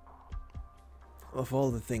years. Of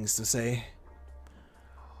all the things to say.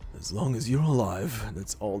 As long as you're alive,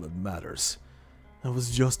 that's all that matters. I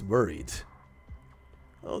was just worried.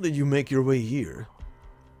 How did you make your way here?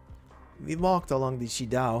 We walked along the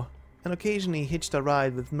Shidao, and occasionally hitched a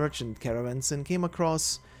ride with merchant caravans and came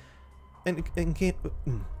across...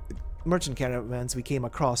 merchant caravans we came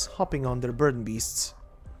across hopping on their burden beasts.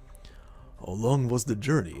 How long was the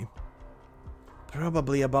journey?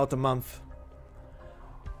 Probably about a month.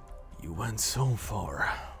 You went so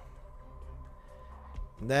far.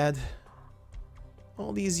 Dad,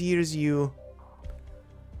 All these years you...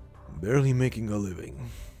 Barely making a living.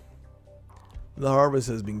 The harvest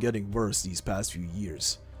has been getting worse these past few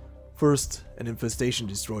years. First, an infestation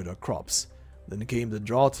destroyed our crops. Then came the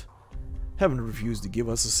drought. Heaven refused to give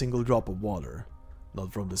us a single drop of water.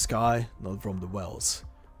 Not from the sky, not from the wells.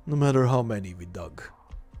 No matter how many we dug.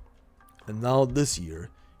 And now this year,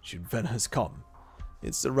 Chunfen has come.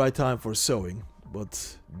 It's the right time for sowing,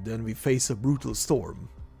 but then we face a brutal storm.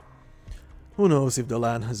 Who knows if the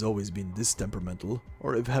land has always been this temperamental,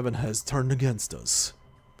 or if heaven has turned against us.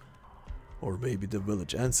 Or maybe the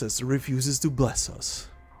village ancestor refuses to bless us.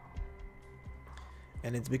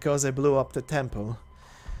 And it's because I blew up the temple.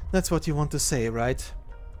 That's what you want to say, right?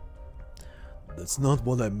 That's not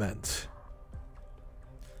what I meant.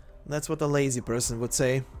 That's what a lazy person would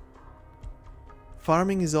say.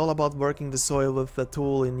 Farming is all about working the soil with the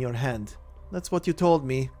tool in your hand. That's what you told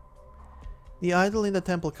me. The idol in the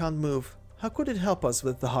temple can't move. How could it help us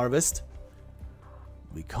with the harvest?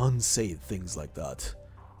 We can't say things like that.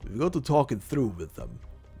 We've got to talk it through with them.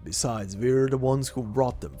 Besides, we're the ones who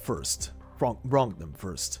brought them first. Brought them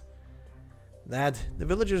first. Dad, the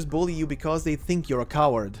villagers bully you because they think you're a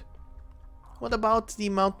coward. What about the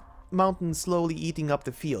mountain slowly eating up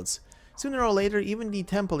the fields? Sooner or later, even the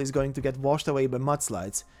temple is going to get washed away by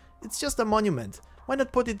mudslides. It's just a monument. Why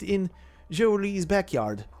not put it in Qiubai's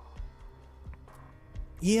backyard?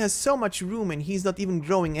 He has so much room and he's not even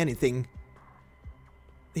growing anything.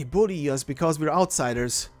 They bully us because we're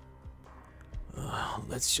outsiders.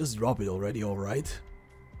 Let's just drop it already, alright?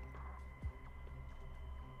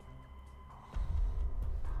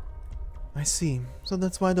 I see. So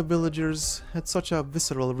that's why the villagers had such a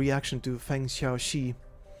visceral reaction to Feng Xiaoxi.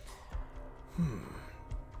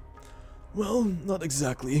 Well, not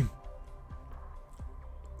exactly.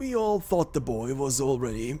 We all thought the boy was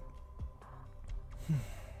already...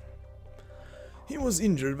 He was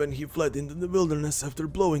injured when he fled into the wilderness after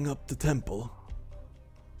blowing up the temple.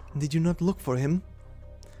 Did you not look for him?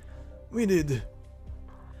 We did.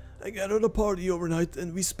 I gathered a party overnight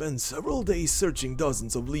and we spent several days searching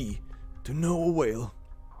dozens of li, to no avail.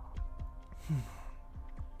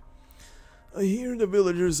 I hear the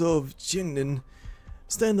villagers of Qiumen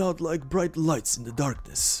stand out like bright lights in the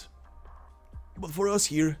darkness. But for us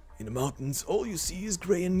here, in the mountains, all you see is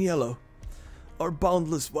grey and yellow, or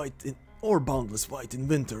boundless white in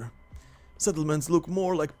winter. Settlements look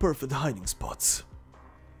more like perfect hiding spots.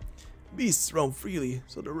 Beasts roam freely,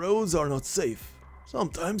 so the roads are not safe.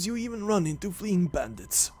 Sometimes you even run into fleeing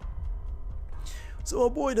bandits. So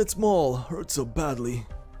a boy that small hurt so badly.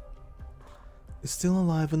 Is still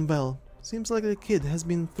alive and well. Seems like the kid has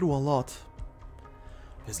been through a lot.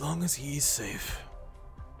 As long as he is safe.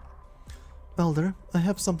 Elder, I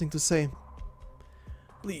have something to say.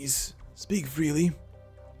 Please, speak freely.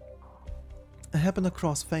 I happened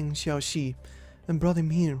across Feng Xiaoxi and brought him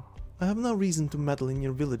here. I have no reason to meddle in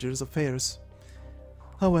your villagers' affairs.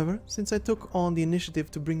 However, since I took on the initiative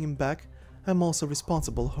to bring him back, I am also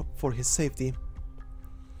responsible for his safety.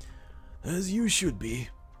 As you should be.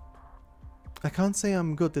 I can't say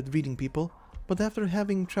I'm good at reading people, but after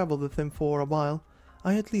having traveled with him for a while,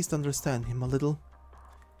 I at least understand him a little.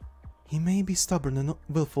 He may be stubborn and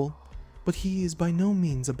willful, but he is by no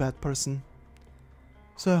means a bad person.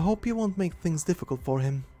 So I hope you won't make things difficult for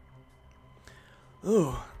him.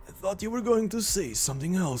 Oh, I thought you were going to say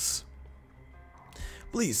something else.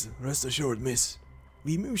 Please, rest assured, miss.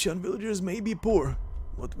 We Moushan villagers may be poor,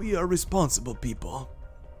 but we are responsible people.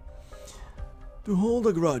 To hold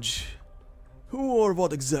a grudge. Who or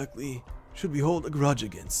what exactly should we hold a grudge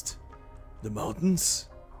against? The mountains?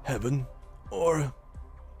 Heaven? Or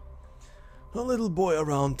a little boy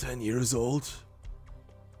around 10 years old?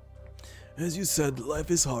 As you said, life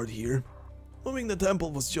is hard here. Moving the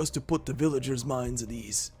temple was just to put the villagers' minds at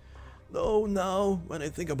ease. Though now, when I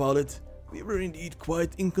think about it, we were indeed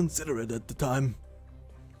quite inconsiderate at the time.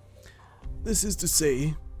 This is to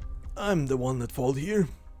say, I'm the one at fault here.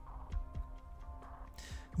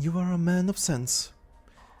 You are a man of sense.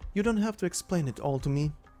 You don't have to explain it all to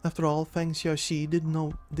me. After all, Feng Xiaoxi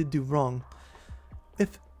did do wrong.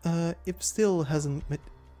 If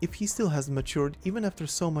he still hasn't matured, even after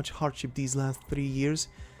so much hardship these last 3 years,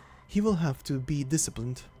 he will have to be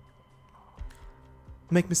disciplined.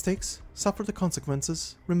 Make mistakes, suffer the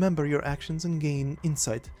consequences, remember your actions and gain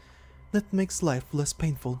insight. That makes life less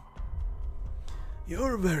painful.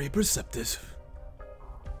 You're very perceptive.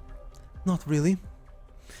 Not really.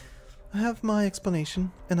 I have my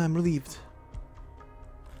explanation, and I'm relieved.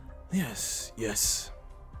 Yes, yes.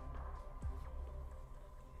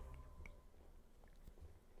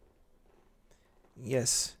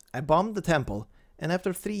 Yes, I bombed the temple, and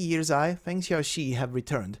after 3 years I, Feng Xiaoxi, have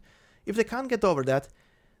returned. If they can't get over that,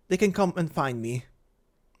 they can come and find me.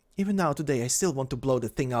 Even now, today, I still want to blow the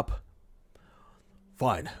thing up.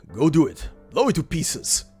 Fine, go do it. Blow it to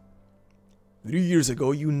pieces. 3 years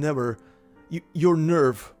ago, your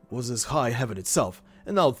nerve was as high heaven itself,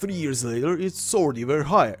 and now 3 years later, it's soared even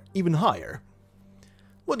higher.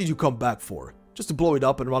 What did you come back for? Just to blow it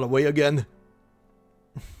up and run away again?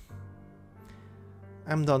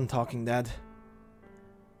 I'm done talking, Dad.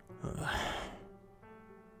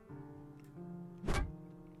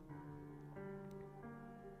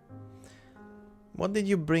 What did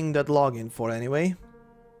you bring that log in for anyway?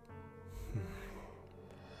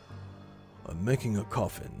 I'm making a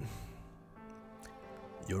coffin.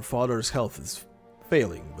 Your father's health is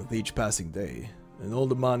failing with each passing day, and all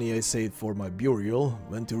the money I saved for my burial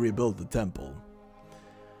went to rebuild the temple.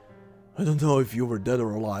 I don't know if you were dead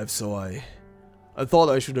or alive, so I thought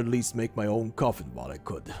I should at least make my own coffin while I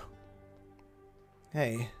could.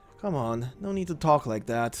 Hey, come on, no need to talk like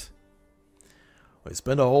that. I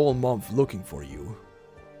spent a whole month looking for you.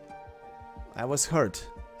 I was hurt.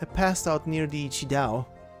 I passed out near the Qidao.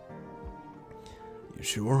 You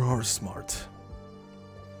sure are smart.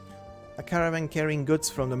 A caravan carrying goods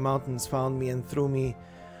from the mountains found me and threw me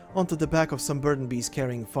onto the back of some burden beasts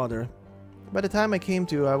carrying fodder. By the time I came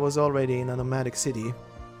to, I was already in a nomadic city.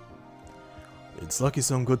 It's lucky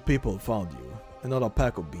some good people found you, and not a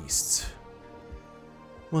pack of beasts.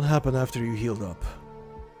 What happened after you healed up?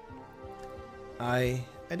 I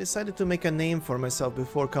decided to make a name for myself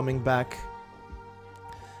before coming back.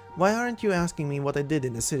 Why aren't you asking me what I did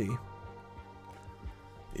in the city?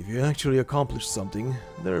 If you actually accomplished something,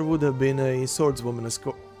 there would have been a swordswoman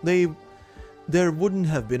there wouldn't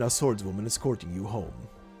have been a swordswoman escorting you home.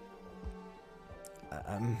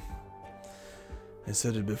 I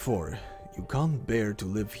said it before, you can't bear to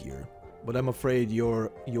live here, but I'm afraid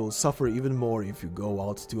you'll suffer even more if you go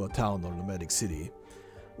out to a town or nomadic city.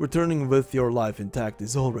 Returning with your life intact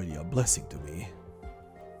is already a blessing to me.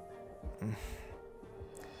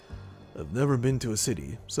 I've never been to a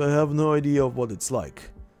city, so I have no idea of what it's like.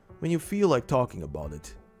 When you feel like talking about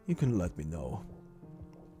it, you can let me know.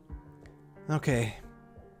 Okay.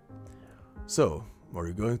 So, are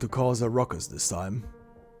you going to cause a ruckus this time?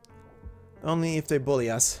 Only if they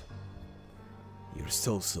bully us. You're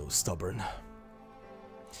still so stubborn.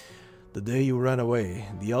 The day you ran away,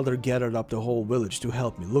 the elder gathered up the whole village to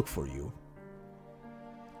help me look for you.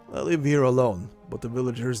 I live here alone, but the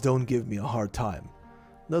villagers don't give me a hard time.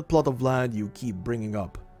 That plot of land you keep bringing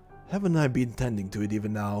up, haven't I been tending to it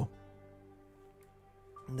even now?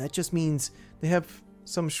 That just means they have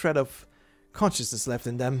some shred of consciousness left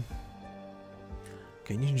in them.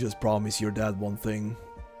 Can you just promise your dad one thing?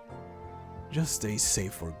 Just stay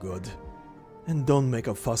safe for good, and don't make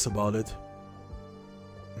a fuss about it.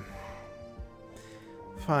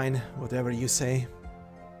 Fine, whatever you say.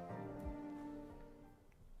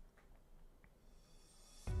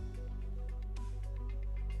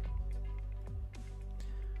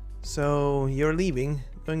 So, you're leaving,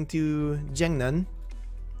 going to Jiangnan?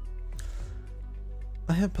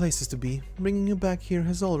 I have places to be. Bringing you back here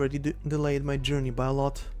has already delayed my journey by a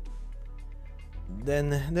lot.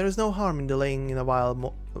 Then there is no harm in delaying in a while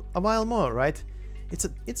more, right?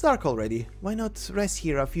 It's dark already. Why not rest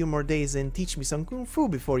here a few more days and teach me some kung fu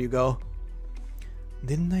before you go?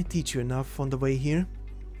 Didn't I teach you enough on the way here?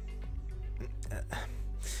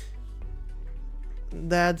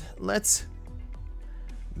 Dad, let's...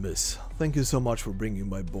 Miss, thank you so much for bringing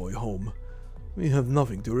my boy home. We have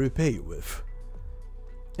nothing to repay you with.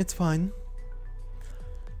 It's fine.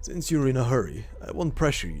 Since you're in a hurry, I won't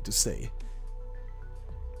pressure you to stay.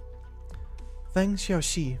 Thanks,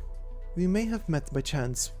 Xiaoxi. We may have met by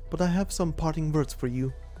chance, but I have some parting words for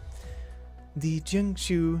you. The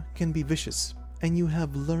Jiangshu can be vicious, and you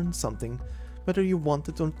have learned something, whether you want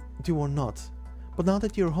it to or not. But now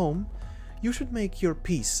that you're home, you should make your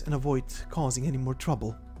peace and avoid causing any more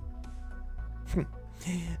trouble.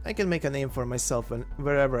 I can make a name for myself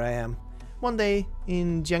wherever I am. One day,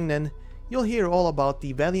 in Jiangnan, you'll hear all about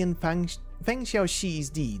the valiant Feng Xiaoxi's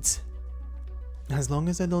deeds. As long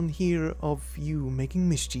as I don't hear of you making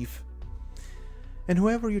mischief. And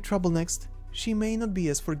whoever you trouble next, she may not be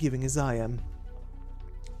as forgiving as I am.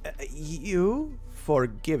 You?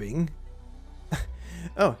 Forgiving?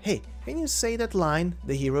 Oh, hey, can you say that line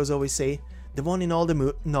the heroes always say? The one in all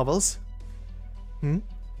the novels?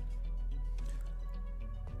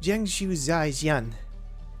 Jiangzhu Zaijian.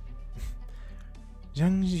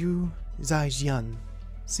 Jiangzhu Zaijian.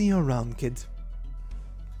 See you around, kid.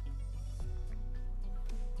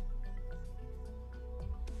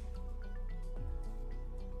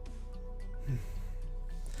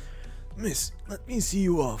 Miss, let me see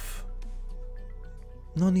you off.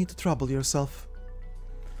 No need to trouble yourself.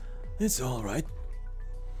 It's alright.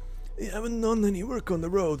 They haven't done any work on the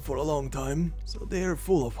road for a long time, so they're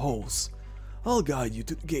full of holes. I'll guide you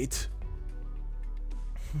to the gate.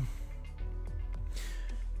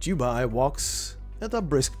 Qiubai walks at a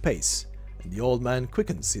brisk pace, and the old man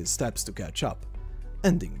quickens his steps to catch up,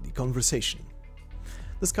 ending the conversation.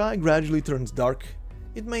 The sky gradually turns dark.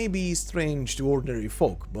 It may be strange to ordinary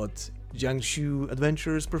folk, but Jiangsu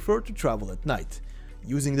adventurers prefer to travel at night,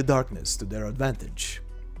 using the darkness to their advantage.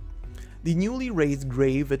 The newly raised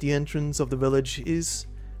grave at the entrance of the village is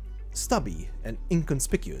stubby and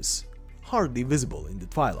inconspicuous, hardly visible in the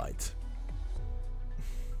twilight.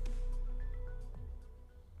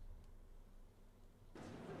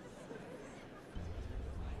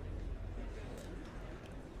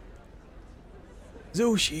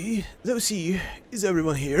 Zoshi, is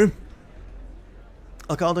everyone here?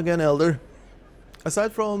 I'll count again, Elder.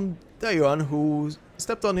 Aside from Dayuan, who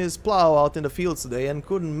stepped on his plow out in the fields today and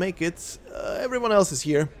couldn't make it, everyone else is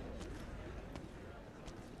here.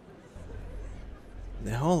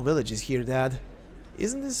 The whole village is here, Dad.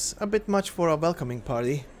 Isn't this a bit much for a welcoming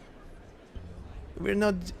party? We're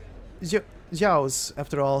not Zhao's,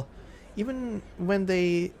 after all. Even when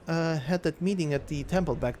they had that meeting at the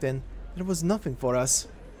temple back then, there was nothing for us.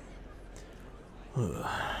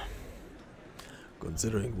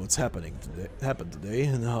 Considering what's happened today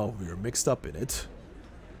and how we're mixed up in it.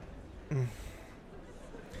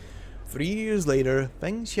 3 years later,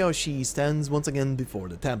 Feng Xiaoxi stands once again before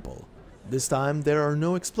the temple. This time there are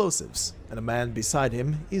no explosives, and a man beside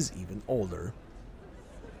him is even older.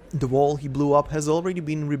 The wall he blew up has already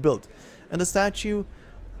been rebuilt, and the statue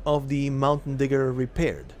of the mountain digger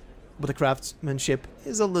repaired, but the craftsmanship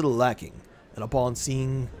is a little lacking, and upon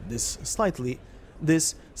seeing this slightly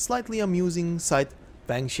amusing sight,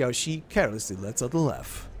 Feng Xiaoxi carelessly lets out a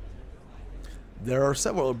laugh. There are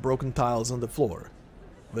several broken tiles on the floor,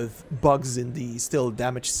 with bugs in the still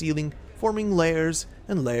damaged ceiling forming layers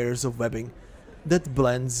and layers of webbing that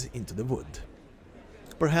blends into the wood.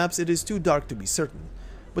 Perhaps it is too dark to be certain,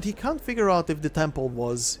 but he can't figure out if the temple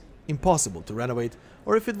was impossible to renovate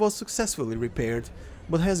or if it was successfully repaired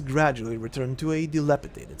but has gradually returned to a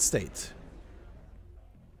dilapidated state.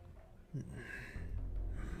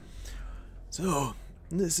 So,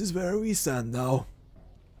 this is where we stand now.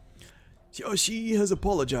 Xiaoxi has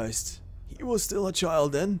apologized. He was still a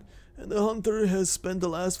child then, and the hunter has spent the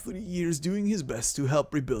last 3 years doing his best to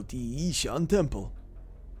help rebuild the Yishan temple.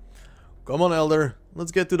 Come on, Elder,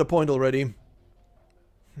 let's get to the point already.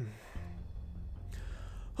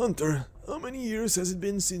 Hunter, how many years has it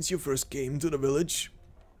been since you first came to the village?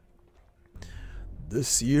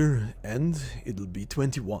 This year, and it'll be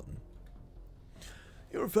 21.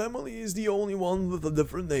 Your family is the only one with a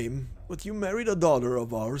different name, but you married a daughter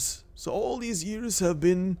of ours, so all these years you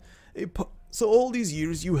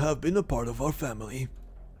have been a part of our family.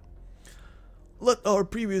 Let our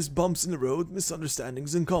previous bumps in the road,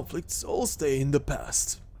 misunderstandings and conflicts all stay in the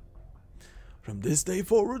past. From this day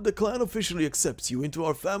forward, the clan officially accepts you into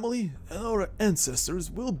our family, and our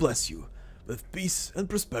ancestors will bless you with peace and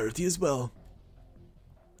prosperity as well.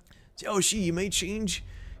 Xiaoxi may change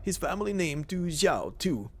his family name to Zhao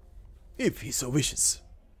too, if he so wishes.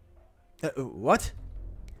 What?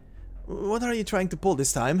 What are you trying to pull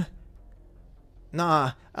this time?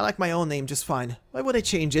 Nah, I like my own name just fine. Why would I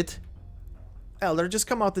change it? Elder, just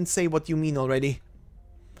come out and say what you mean already.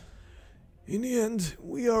 In the end,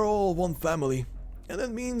 we are all one family, and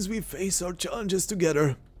that means we face our challenges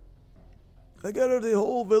together. I gathered the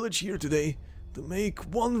whole village here today to make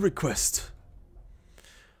one request.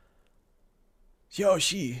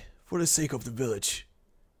 Xiaoxi, for the sake of the village,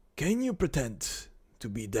 can you pretend to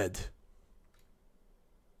be dead?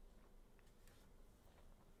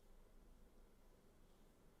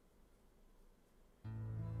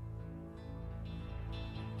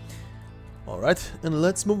 Alright, and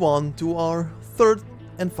let's move on to our third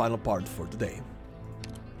and final part for today.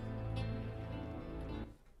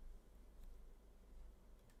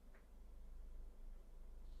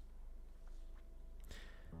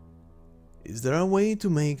 Is there a way to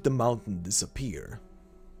make the mountain disappear?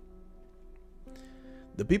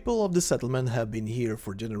 The people of the settlement have been here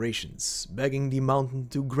for generations, begging the mountain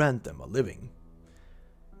to grant them a living.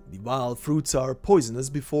 The wild fruits are poisonous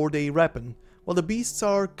before they ripen, while the beasts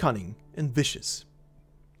are cunning and vicious.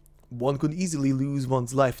 One could easily lose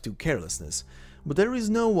one's life to carelessness, but there is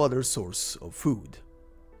no other source of food.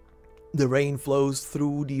 The rain flows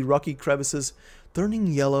through the rocky crevices, turning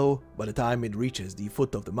yellow by the time it reaches the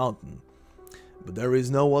foot of the mountain, but there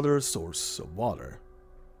is no other source of water.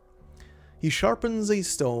 He sharpens a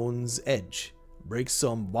stone's edge, breaks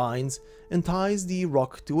some vines, and ties the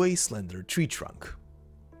rock to a slender tree trunk.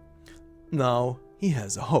 Now he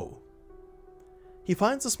has a hoe. He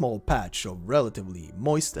finds a small patch of relatively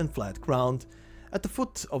moist and flat ground at the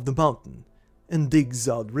foot of the mountain and digs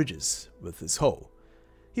out ridges with his hoe.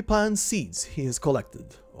 He plants seeds he has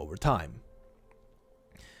collected over time.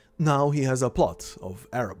 Now he has a plot of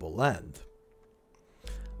arable land.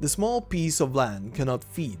 The small piece of land cannot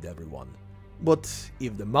feed everyone, but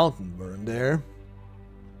if the mountain weren't there...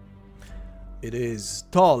 It is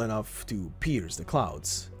tall enough to pierce the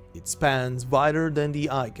clouds. It spans wider than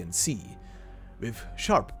the eye can see. With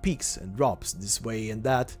sharp peaks and drops this way and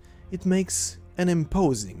that, it makes an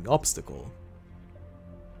imposing obstacle.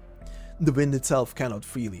 The wind itself cannot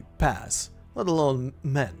freely pass, let alone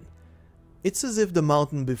men. It's as if the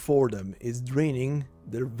mountain before them is draining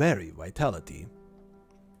their very vitality.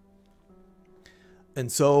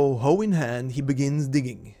 And so, hoe in hand, he begins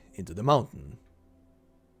digging into the mountain.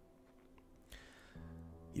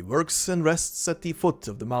 He works and rests at the foot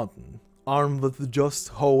of the mountain, armed with just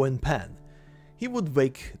hoe and pan. He would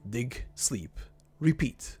wake, dig, sleep,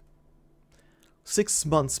 repeat. 6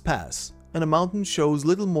 months pass, and the mountain shows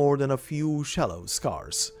little more than a few shallow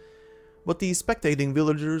scars. But the spectating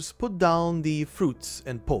villagers put down the fruit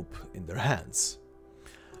and pulp in their hands.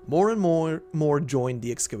 More and more join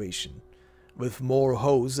the excavation. With more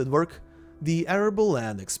hoes at work, the arable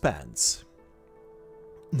land expands.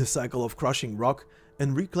 The cycle of crushing rock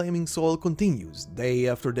and reclaiming soil continues day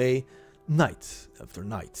after day, night after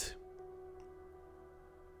night.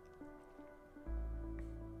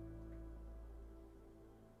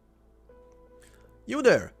 You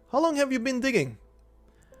there, how long have you been digging?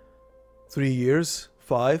 3 years,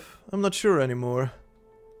 5, I'm not sure anymore.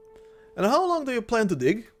 And how long do you plan to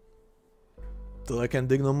dig? Till I can't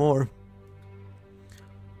dig no more.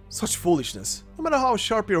 Such foolishness. No matter how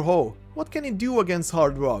sharp your hoe, what can it do against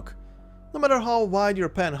hard rock? No matter how wide your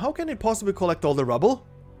pan, how can it possibly collect all the rubble?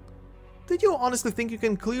 Did you honestly think you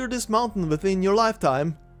can clear this mountain within your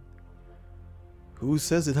lifetime? Who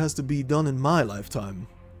says it has to be done in my lifetime?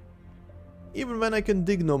 Even when I can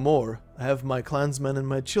dig no more, I have my clansmen and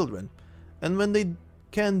my children, and when they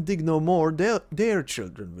can dig no more, their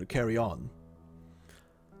children will carry on.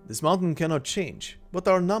 This mountain cannot change, but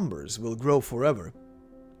our numbers will grow forever.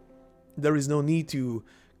 There is no need to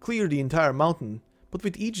clear the entire mountain, but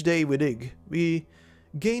with each day we dig, we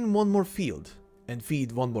gain one more field and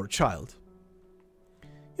feed one more child.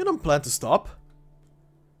 You don't plan to stop?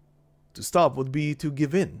 To stop would be to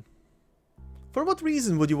give in. For what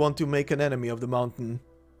reason would you want to make an enemy of the mountain?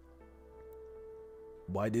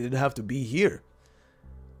 Why did it have to be here?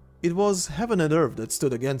 It was heaven and earth that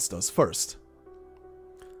stood against us first.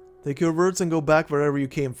 Take your words and go back wherever you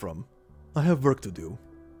came from. I have work to do.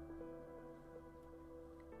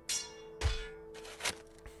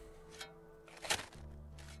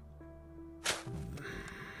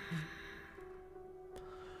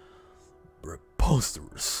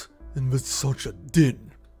 Preposterous, and with such a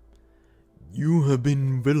din. You have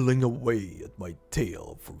been whittling away at my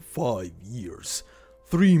tail for 5 years,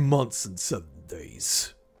 3 months and 7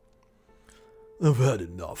 days. I've had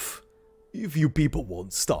enough. If you people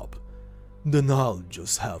won't stop, then I'll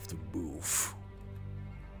just have to move.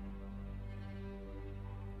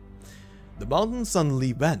 The mountain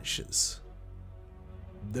suddenly vanishes.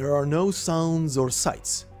 There are no sounds or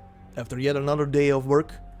sights. After yet another day of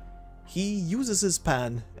work, he uses his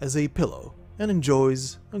pan as a pillow and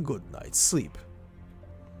enjoys a good night's sleep.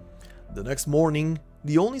 The next morning,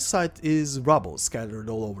 the only sight is rubble scattered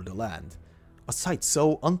all over the land. A sight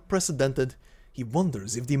so unprecedented, he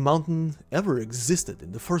wonders if the mountain ever existed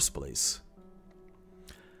in the first place.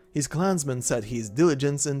 His clansmen said his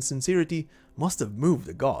diligence and sincerity must have moved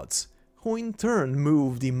the gods, who in turn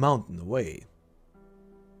moved the mountain away.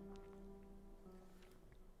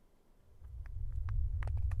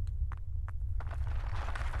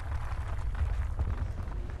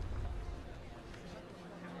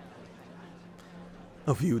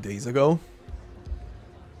 A few days ago.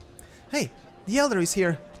 Hey, the elder is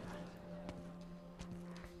here.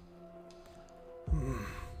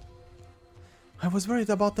 I was worried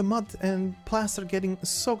about the mud and plaster getting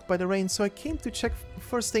soaked by the rain, so I came to check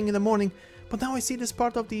first thing in the morning, but now I see this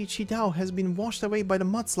part of the Qiubai has been washed away by the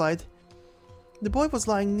mudslide. The boy was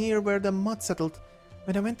lying near where the mud settled.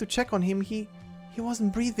 When I went to check on him, he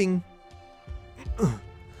wasn't breathing.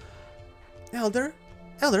 Elder?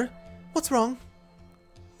 Elder? What's wrong?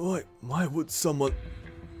 Why would someone...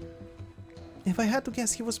 If I had to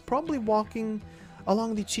guess, he was probably walking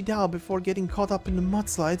along the Qiubai before getting caught up in the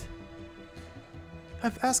mudslide.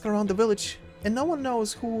 I've asked around the village, and no one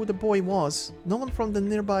knows who the boy was. No one from the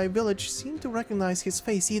nearby village seemed to recognize his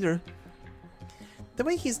face either. The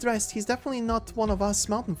way he's dressed, he's definitely not one of us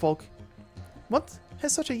mountain folk. What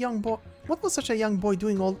was such a young boy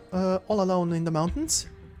doing all alone in the mountains?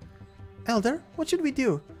 Elder, what should we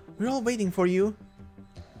do? We're all waiting for you.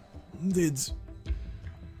 Did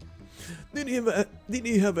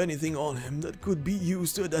he have anything on him that could be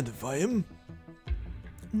used to identify him?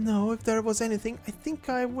 No, if there was anything, I think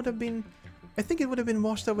it would have been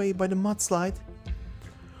washed away by the mudslide.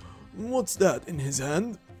 What's that in his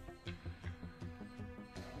hand?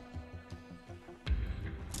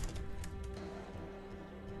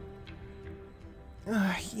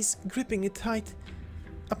 He's gripping it tight.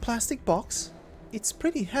 A plastic box? It's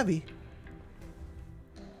pretty heavy.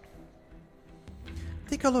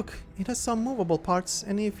 Take a look. It has some movable parts,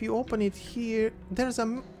 and if you open it here, there's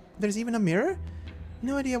even a mirror?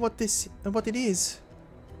 No idea what it is.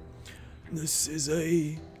 This is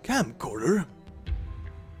a camcorder.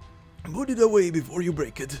 Put it away before you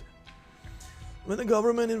break it. When the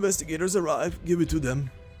government investigators arrive, give it to them.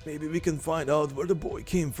 Maybe we can find out where the boy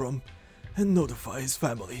came from and notify his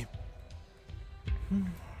family.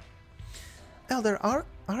 Elder, are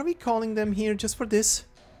we calling them here just for this?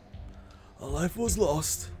 A life was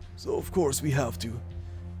lost, so of course we have to.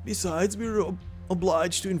 Besides, we're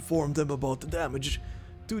obliged to inform them about the damage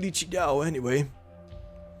to the Qiubai anyway.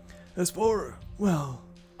 As for, well,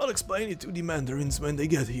 I'll explain it to the mandarins when they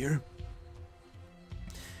get here.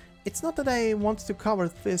 It's not that I want to cover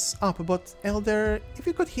this up, but Elder, if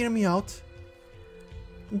you could hear me out.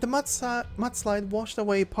 The mudslide washed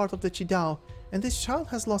away part of the Qiubai, and this child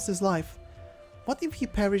has lost his life. What if he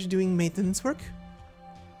perished doing maintenance work?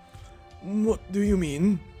 What do you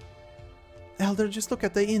mean? Elder, just look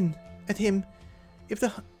at him. If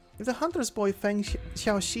the hunter's boy Feng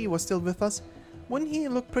Xiaoxi was still with us, wouldn't he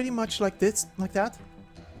look pretty much like that?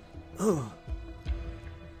 Ugh.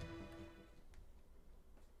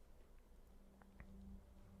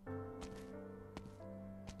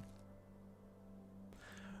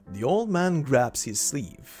 The old man grabs his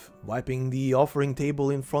sleeve, wiping the offering table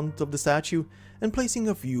in front of the statue and placing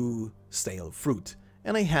a few stale fruit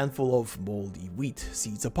and a handful of moldy wheat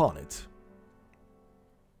seeds upon it.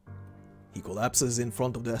 He collapses in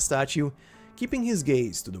front of the statue, keeping his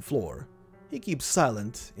gaze to the floor. He keeps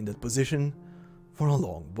silent in that position for a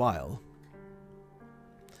long while.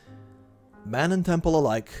 Man and temple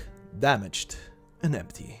alike, damaged and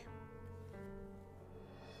empty.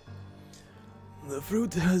 The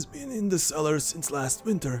fruit has been in the cellar since last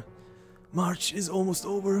winter. March is almost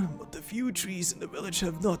over, but the few trees in the village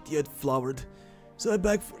have not yet flowered, so I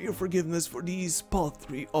beg for your forgiveness for these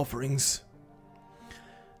paltry offerings.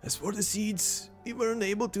 As for the seeds, we weren't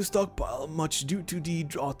able to stockpile much due to the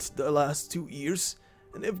drought the last 2 years,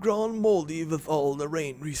 and have grown moldy with all the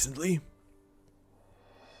rain recently.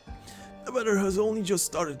 The weather has only just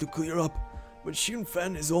started to clear up, but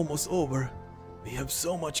Chunfen is almost over. We have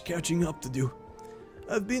so much catching up to do.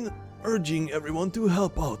 I've been urging everyone to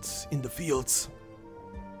help out in the fields.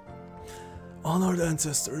 Honored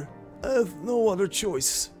ancestor, I have no other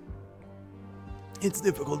choice. It's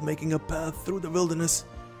difficult making a path through the wilderness.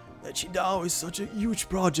 The Qiubai is such a huge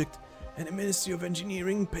project, and the Ministry of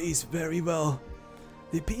Engineering pays very well.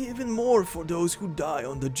 They pay even more for those who die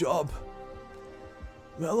on the job.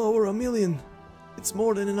 Well over 1 million. It's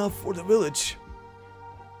more than enough for the village.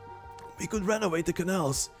 We could renovate the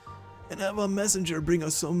canals and have a messenger bring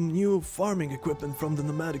us some new farming equipment from the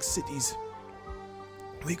nomadic cities.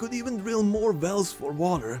 We could even drill more wells for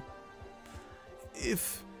water.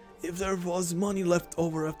 If there was money left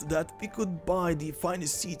over after that, we could buy the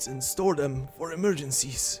finest seeds and store them for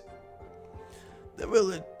emergencies. The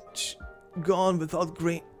village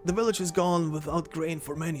is gone without grain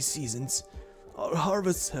for many seasons. Our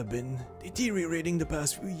harvests have been deteriorating the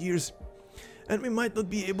past few years, and we might not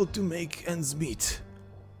be able to make ends meet.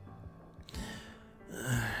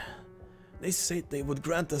 They said they would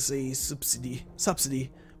grant us a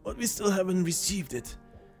subsidy, but we still haven't received it.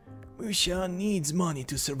 Moushan needs money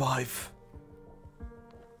to survive.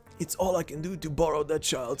 It's all I can do to borrow that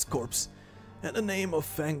child's corpse and the name of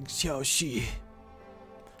Feng Xiaoxi.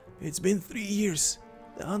 It's been 3 years.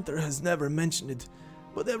 The hunter has never mentioned it,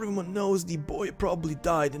 but everyone knows the boy probably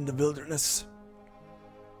died in the wilderness.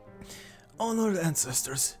 Honored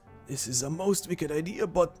ancestors, this is a most wicked idea,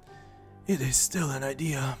 but it is still an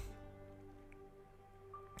idea.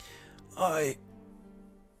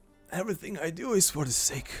 Everything I do is for the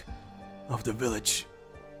sake of the village.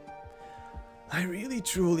 I really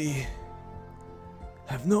truly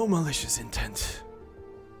have no malicious intent.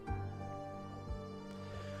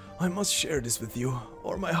 I must share this with you,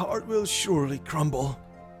 or my heart will surely crumble.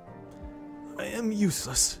 I am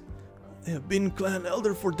useless. I have been clan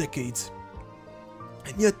elder for decades,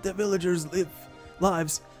 and yet the villagers'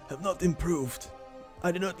 lives have not improved.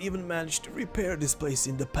 I did not even manage to repair this place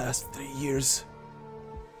in the past 3 years.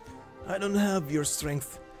 I don't have your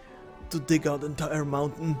strength to dig out the entire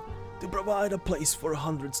mountain to provide a place for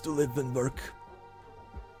hundreds to live and work.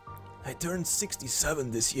 I turned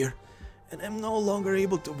 67 this year, and am no longer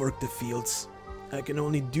able to work the fields. I can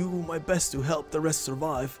only do my best to help the rest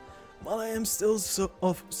survive, while I am still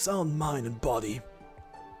of sound mind and body.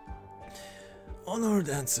 Honored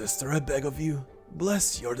ancestor, I beg of you,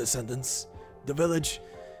 bless your descendants, the village,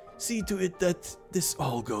 see to it that this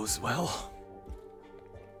all goes well.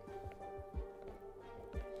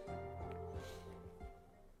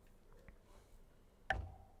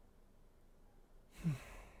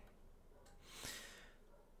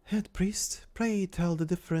 Head priest, pray tell the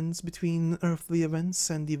difference between earthly events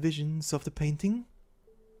and the visions of the painting.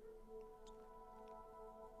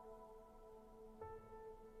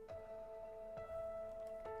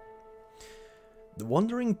 The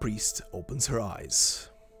wandering priest opens her eyes.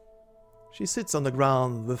 She sits on the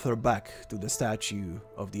ground with her back to the statue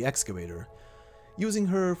of the excavator, using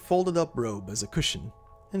her folded up robe as a cushion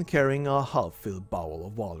and carrying a half-filled bowl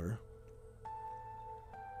of water.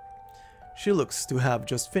 She looks to have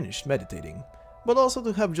just finished meditating, but also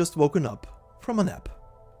to have just woken up from a nap.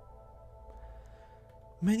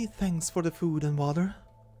 Many thanks for the food and water.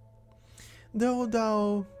 Though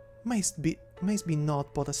thou mayst be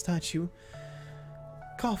naught but a statue,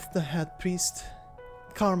 coughed the head priest.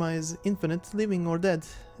 Karma is infinite, living or dead,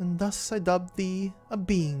 and thus I dubbed thee a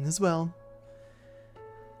being as well.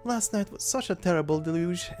 Last night was such a terrible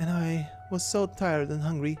deluge, and I was so tired and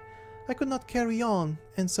hungry, I could not carry on,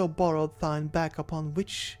 and so borrowed thine back upon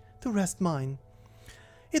which to rest mine.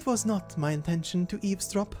 It was not my intention to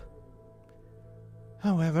eavesdrop.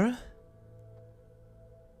 However,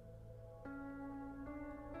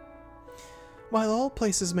 while all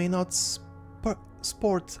places may not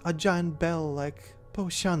sport a giant bell like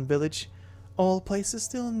Moushan village, all places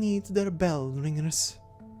still need their bell ringers.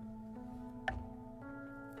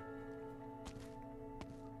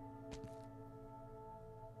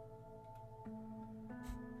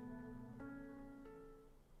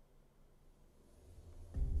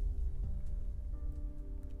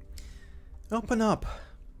 Open up.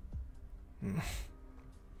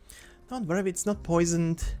 Don't worry, it's not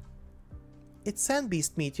poisoned. It's sand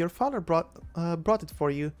beast meat. Your father brought it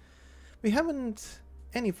for you. We haven't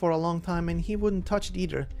any for a long time, and he wouldn't touch it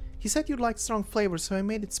either. He said you'd like strong flavor, so I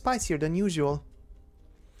made it spicier than usual.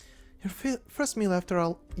 Your first meal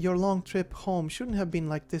after your long trip home shouldn't have been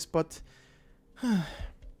like this, but...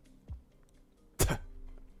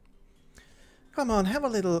 Come on, have a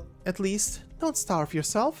little at least. Don't starve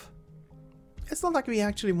yourself. It's not like we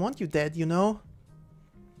actually want you dead, you know.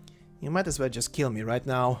 You might as well just kill me right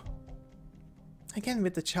now. Again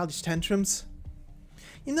with the childish tantrums.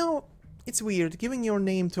 You know, it's weird giving your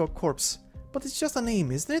name to a corpse, but it's just a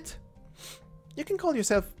name, isn't it? You can call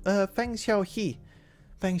yourself Feng Xiao He,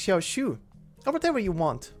 Feng Xiao Shu, or whatever you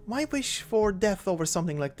want. Why wish for death over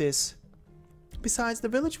something like this? Besides, the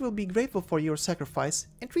village will be grateful for your sacrifice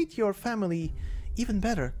and treat your family even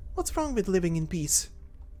better. What's wrong with living in peace?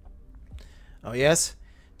 Oh yes?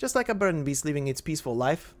 Just like a burden beast living its peaceful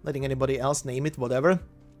life, letting anybody else name it whatever.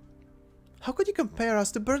 How could you compare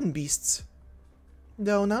us to burden beasts?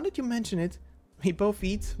 Though, now that you mention it, we both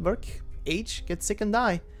eat, work, age, get sick and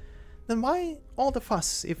die. Then why all the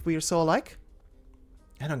fuss if we're so alike?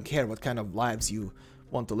 I don't care what kind of lives you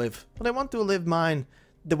want to live, but I want to live mine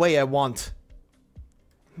the way I want.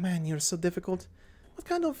 Man, you're so difficult. What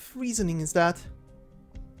kind of reasoning is that?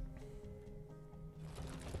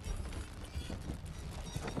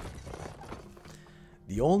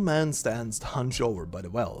 The old man stands hunched over by the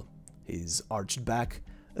well, his arched back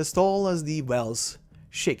as tall as the well's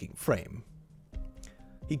shaking frame.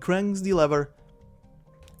 He cranks the lever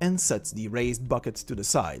and sets the raised bucket to the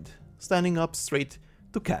side, standing up straight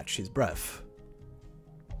to catch his breath.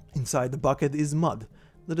 Inside the bucket is mud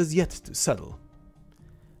that is yet to settle.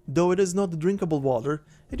 Though it is not drinkable water,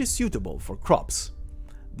 it is suitable for crops.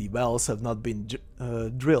 The wells have not been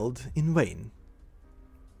drilled in vain.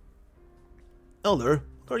 Elder,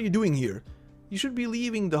 what are you doing here? You should be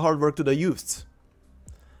leaving the hard work to the youths.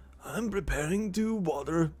 I'm preparing to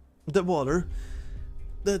water the water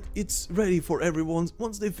that it's ready for everyone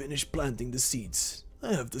once they finish planting the seeds.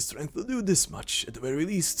 I have the strength to do this much at the very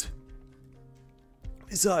least.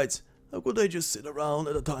 Besides, how could I just sit around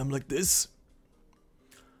at a time like this?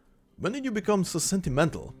 When did you become so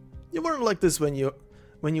sentimental? You weren't like this when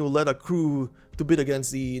when you led a crew to bid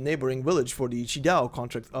against the neighboring village for the Qiubai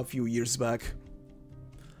contract a few years back.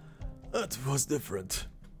 That was different.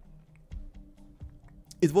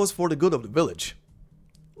 It was for the good of the village.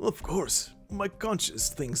 Of course, my conscience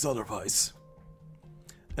thinks otherwise.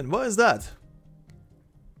 And why is that?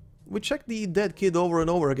 We checked the dead kid over and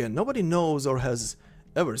over again. Nobody knows or has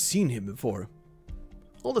ever seen him before.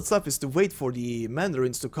 All that's left is to wait for the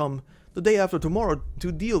mandarins to come the day after tomorrow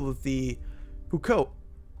to deal with the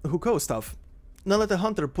Hukou stuff. Now let the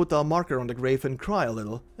hunter put a marker on the grave and cry a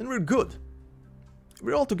little, and we're good.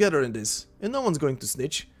 We're all together in this, and no one's going to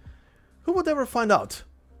snitch. Who would ever find out?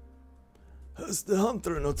 Has the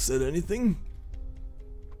hunter not said anything?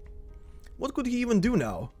 What could he even do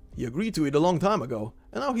now? He agreed to it a long time ago,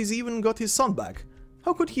 and now he's even got his son back.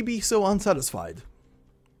 How could he be so unsatisfied?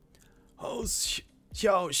 How's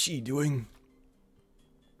Xiao doing?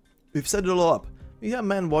 We've set it all up. We have a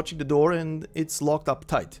man watching the door and it's locked up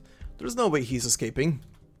tight. There's no way he's escaping.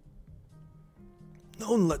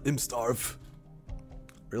 Don't let him starve.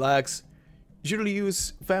 Relax.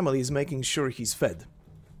 Zhiliu's family is making sure he's fed.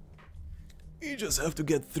 We just have to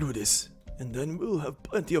get through this, and then we'll have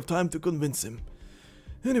plenty of time to convince him.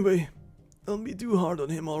 Anyway, don't be too hard on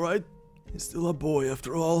him, alright? He's still a boy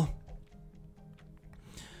after all.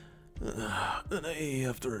 The day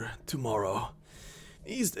after tomorrow.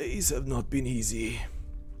 These days have not been easy.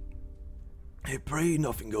 I pray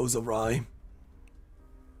nothing goes awry.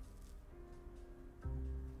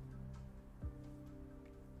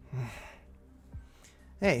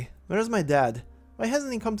 Hey, where's my dad? Why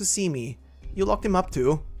hasn't he come to see me? You locked him up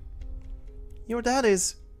too. Your dad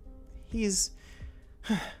is... he's...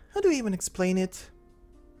 how do you even explain it?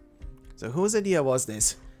 So whose idea was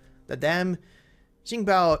this? The damn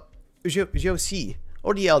Xingbao Zhou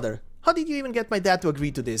or the Elder? How did you even get my dad to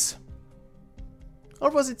agree to this? Or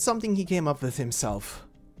was it something he came up with himself?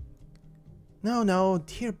 No,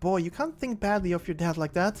 dear boy, you can't think badly of your dad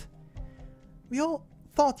like that. We all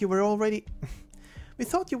thought you were already... we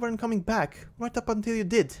thought you weren't coming back, right up until you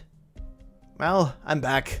did. Well, I'm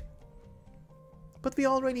back. But we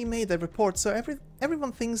already made that report, so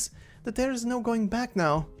everyone thinks that there is no going back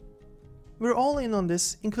now. We're all in on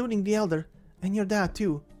this, including the Elder, and your dad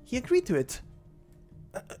too. He agreed to it.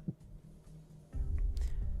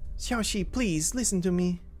 Xiaoxi, please, listen to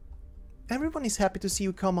me. Everyone is happy to see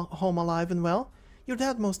you come home alive and well. Your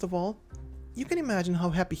dad most of all. You can imagine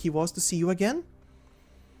how happy he was to see you again.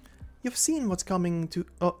 You've seen what's coming to...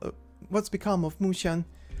 what's become of Moushan.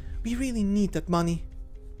 We really need that money.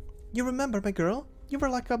 You remember my girl? You were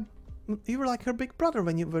like her big brother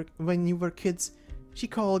when you were kids. She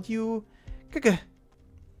called you... Gaga.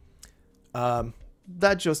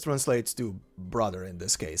 That just translates to brother in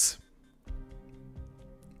this case.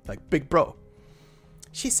 Like big bro.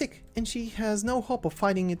 She's sick and she has no hope of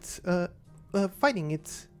fighting its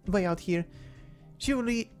way out here.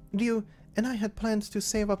 Julie, Liu and I had planned to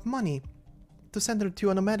save up money to send her to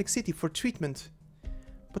a nomadic city for treatment.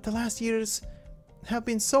 But the last years have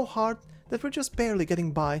been so hard that we're just barely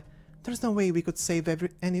getting by. There's no way we could save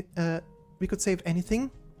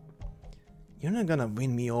anything. You're not gonna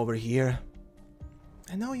win me over here.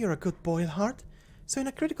 I know you're a good boy at heart, so in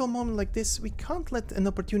a critical moment like this, we can't let an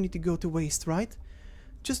opportunity go to waste, right?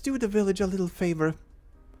 Just do the village a little favor.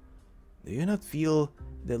 Do you not feel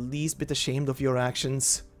the least bit ashamed of your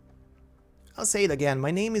actions? I'll say it again,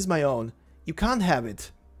 my name is my own. You can't have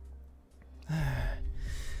it.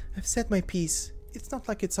 I've said my piece. It's not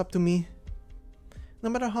like it's up to me. No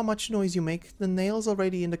matter how much noise you make, the nail's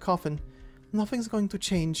already in the coffin. Nothing's going to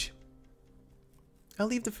change. I'll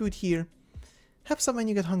leave the food here. Have some when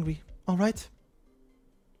you get hungry, alright?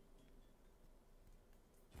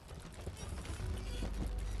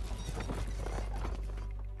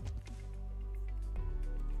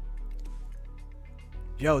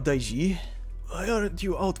 Yao Daiji, why aren't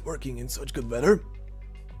you out working in such good weather?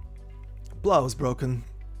 Plow's broken.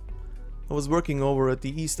 I was working over at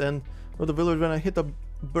the east end of the village when I hit a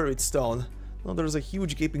buried stone. Now there's a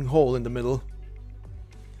huge gaping hole in the middle.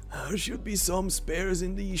 There should be some spares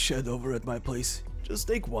in the shed over at my place. Just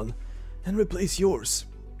take one and replace yours.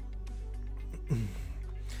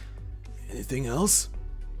 Anything else?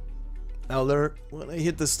 Elder, when I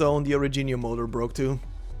hit the stone, the Originium motor broke too.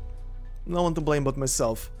 No one to blame but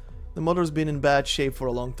myself. The motor's been in bad shape for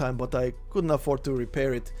a long time, but I couldn't afford to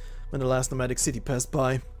repair it when the last nomadic city passed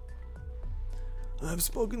by. I've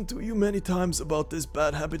spoken to you many times about this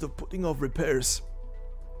bad habit of putting off repairs.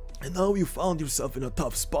 And now you found yourself in a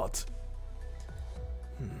tough spot.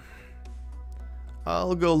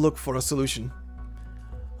 I'll go look for a solution.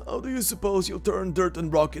 How do you suppose you'll turn dirt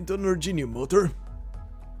and rock into an Originium motor?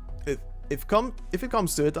 If it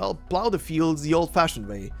comes to it, I'll plow the fields the old-fashioned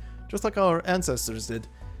way, just like our ancestors did.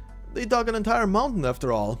 They dug an entire mountain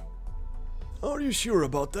after all. Are you sure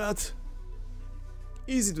about that?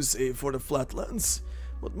 Easy to say for the flatlands,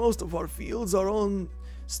 but most of our fields are on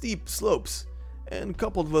steep slopes, and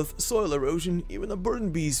coupled with soil erosion, even a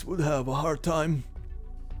burden beast would have a hard time.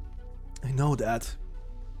 I know that.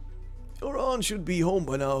 Your aunt should be home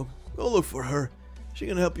by now. Go look for her. She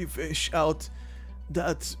can help you fish out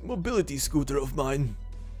that mobility scooter of mine.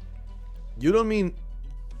 You don't mean...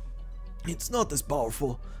 It's not as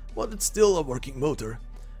powerful, but it's still a working motor.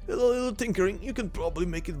 With a little tinkering, you can probably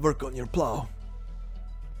make it work on your plow.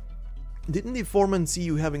 Didn't the foreman see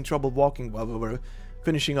you having trouble walking while we were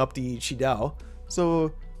finishing up the Qiubai?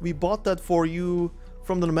 So we bought that for you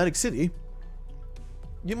from the nomadic city.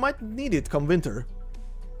 You might need it come winter.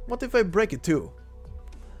 What if I break it too?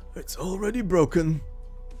 It's already broken.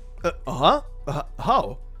 How?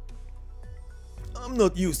 I'm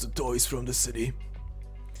not used to toys from the city.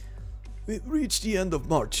 We've reached the end of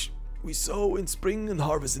March. We sow in spring and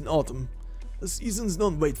harvest in autumn. The seasons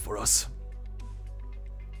don't wait for us.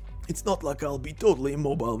 It's not like I'll be totally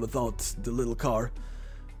immobile without the little car.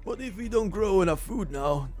 But if we don't grow enough food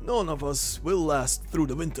now, none of us will last through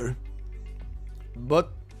the winter.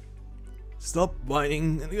 But stop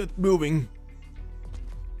whining and get moving.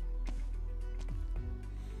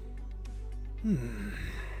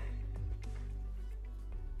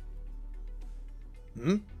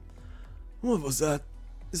 What was that?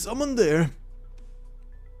 Is someone there?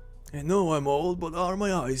 I know I'm old, but are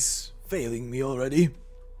my eyes failing me already?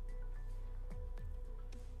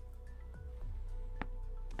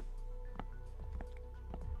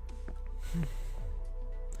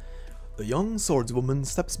 The young swordswoman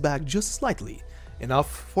steps back just slightly,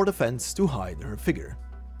 enough for the fence to hide her figure.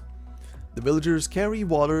 The villagers carry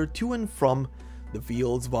water to and from the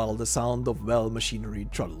fields while the sound of well machinery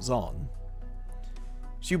trundles on.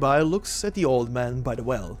 Qiubai looks at the old man by the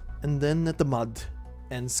well, and then at the mud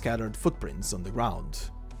and scattered footprints on the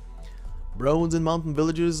ground. Roads in mountain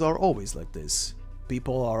villages are always like this.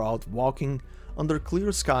 People are out walking under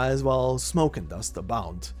clear skies while smoke and dust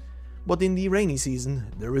abound. But in the rainy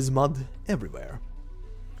season, there is mud everywhere.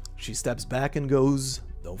 She steps back and goes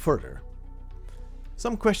no further.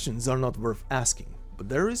 Some questions are not worth asking, but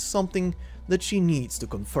there is something that she needs to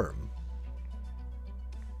confirm.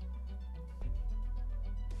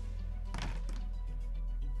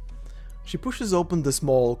 She pushes open the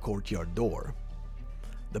small courtyard door.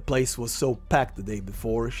 The place was so packed the day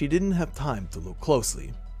before, she didn't have time to look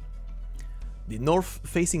closely. The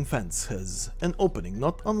north-facing fence has an opening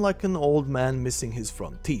not unlike an old man missing his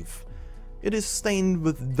front teeth. It is stained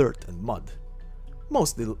with dirt and mud,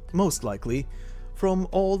 most likely from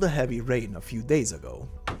all the heavy rain a few days ago.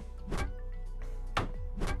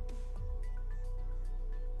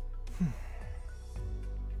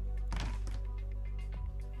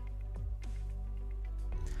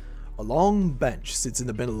 A long bench sits in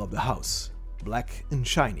the middle of the house, black and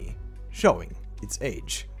shiny, showing its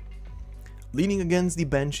age. Leaning against the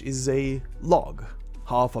bench is a log,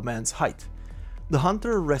 half a man's height. The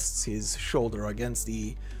hunter rests his shoulder against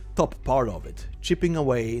the top part of it, chipping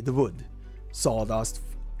away the wood, sawdust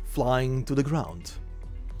flying to the ground.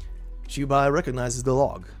 Qiubai recognizes the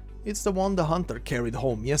log. It's the one the hunter carried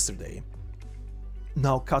home yesterday,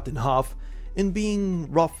 now cut in half and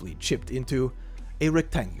being roughly chipped into a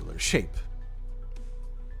rectangular shape.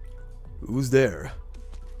 Who's there?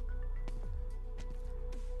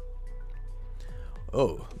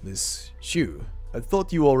 Oh, Miss Qiu, I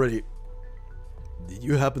thought you already... Did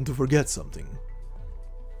you happen to forget something?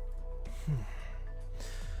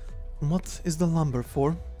 What is the lumber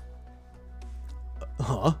for?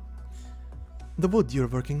 Huh? The wood you're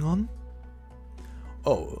working on?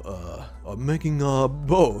 Oh, I'm making a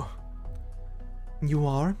bow. You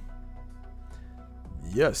are?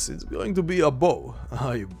 Yes, it's going to be a bow.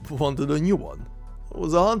 I wanted a new one. I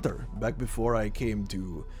was a hunter back before I came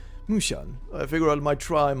to Moushan. I figured I might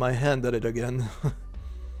try my hand at it again.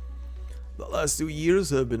 The last 2 years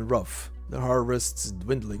have been rough. The harvest's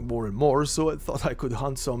dwindling more and more, so I thought I could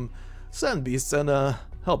hunt some sand beasts and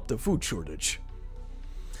help the food shortage.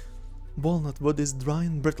 Walnut wood is dry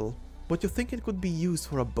and brittle, but you think it could be used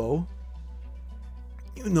for a bow?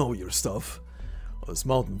 You know your stuff. Us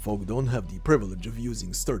mountain folk don't have the privilege of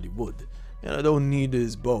using sturdy wood, and I don't need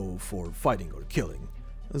this bow for fighting or killing,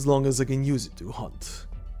 as long as I can use it to hunt.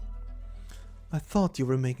 I thought you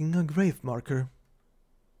were making a grave marker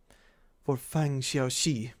for Fang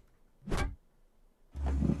Xiaoxi.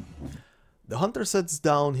 The hunter sets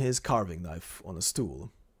down his carving knife on a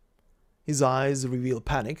stool. His eyes reveal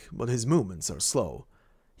panic, but his movements are slow.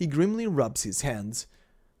 He grimly rubs his hands,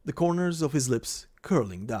 the corners of his lips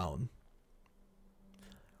curling down.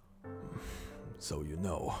 So you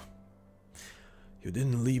know. You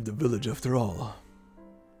didn't leave the village after all.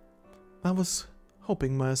 I was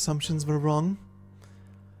hoping my assumptions were wrong.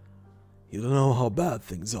 You don't know how bad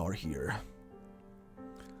things are here.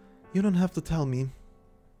 You don't have to tell me.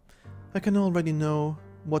 I can already know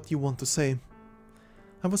what you want to say.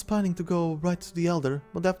 I was planning to go right to the Elder,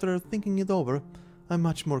 but after thinking it over, I'm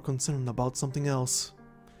much more concerned about something else.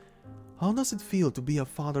 How does it feel to be a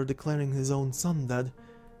father declaring his own son dead,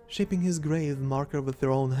 shaping his grave marker with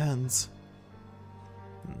their own hands?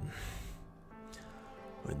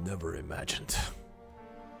 I never imagined.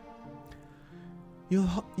 You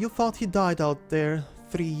thought he died out there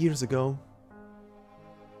 3 years ago?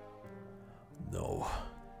 No.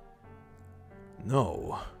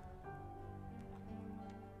 No.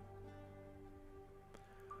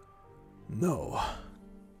 No.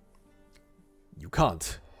 You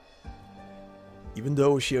can't. Even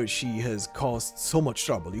though she has caused so much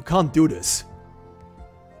trouble, you can't do this.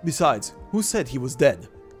 Besides, who said he was dead?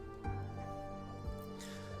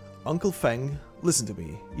 Uncle Feng, listen to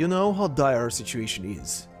me. You know how dire our situation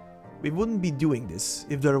is. We wouldn't be doing this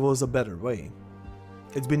if there was a better way.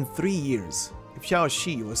 It's been 3 years. If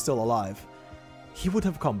Qiubai was still alive, he would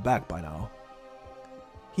have come back by now.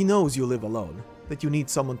 He knows you live alone, that you need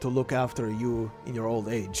someone to look after you in your old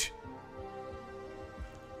age.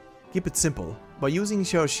 Keep it simple. By using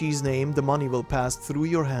Qiuai's name, the money will pass through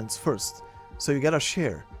your hands first, so you get a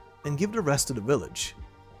share, and give the rest to the village.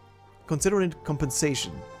 Consider it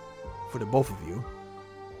compensation for the both of you.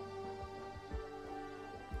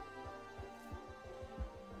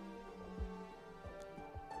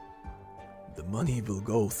 The money will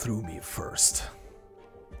go through me first.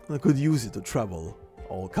 I could use it to travel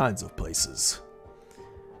all kinds of places.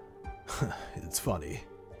 It's funny.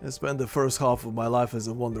 I spent the first half of my life as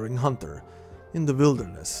a wandering hunter in the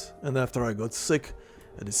wilderness, and after I got sick,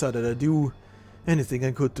 I decided I'd do anything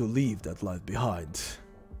I could to leave that life behind.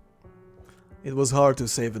 It was hard to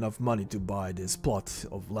save enough money to buy this plot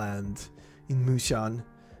of land in Moushan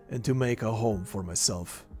and to make a home for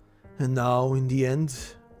myself. And now, in the end,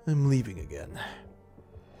 I'm leaving again.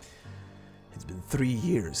 It's been 3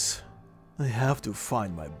 years. I have to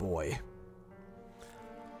find my boy.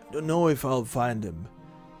 I don't know if I'll find him,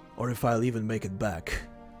 or if I'll even make it back.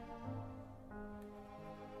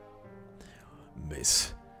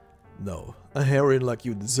 Miss, no, a heroine like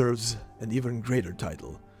you deserves an even greater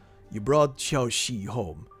title. You brought Qiubai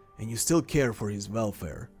home, and you still care for his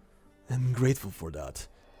welfare. I'm grateful for that.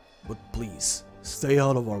 But please, stay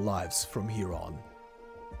out of our lives from here on.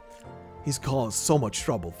 He's caused so much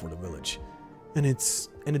trouble for the village, and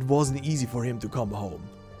it wasn't easy for him to come home.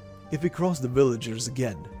 If we cross the villagers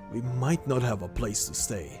again, we might not have a place to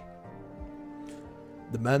stay.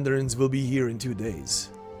 The mandarins will be here in 2 days.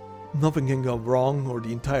 Nothing can go wrong or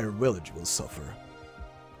the entire village will suffer.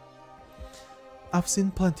 I've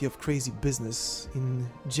seen plenty of crazy business in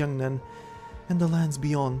Jiangnan and the lands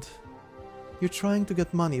beyond. You're trying to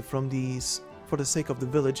get money from these for the sake of the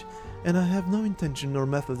village, and I have no intention or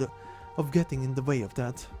method of getting in the way of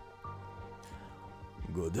that.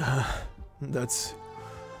 Good. That's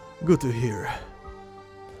good to hear.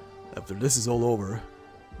 After this is all over,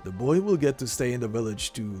 the boy will get to stay in the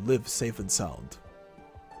village to live safe and sound.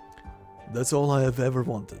 That's all I have ever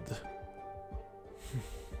wanted.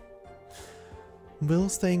 Will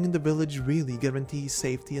staying in the village really guarantee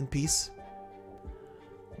safety and peace?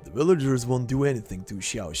 The villagers won't do anything to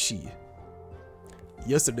Qiubai.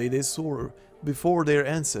 Yesterday they swore before their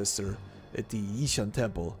ancestor at the Yishan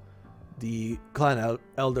temple. The clan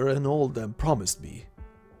elder and all of them promised me.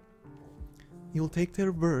 You'll take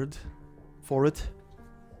their word for it?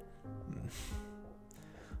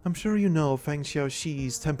 I'm sure you know Feng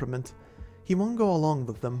Qiuai's temperament. He won't go along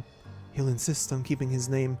with them. He'll insist on keeping his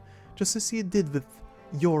name, just as he did with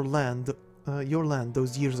your land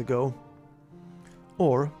those years ago.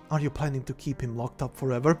 Or are you planning to keep him locked up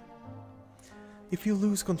forever? If you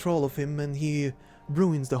lose control of him and he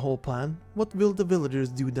ruins the whole plan, what will the villagers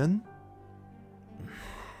do then?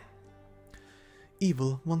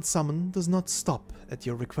 Evil, once summoned, does not stop at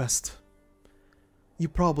your request. You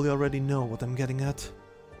probably already know what I'm getting at.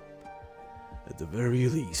 At the very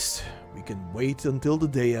least, we can wait until the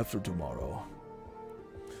day after tomorrow.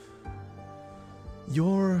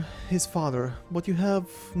 You're his father, but you have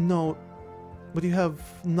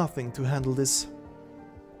nothing to handle this.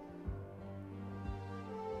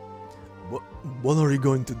 What are you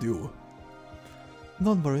going to do?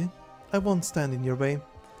 Don't worry, I won't stand in your way,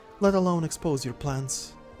 let alone expose your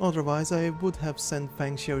plans. Otherwise, I would have sent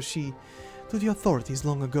Feng Qiubai to the authorities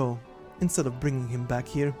long ago, instead of bringing him back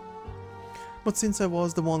here. But since I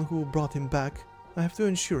was the one who brought him back, I have to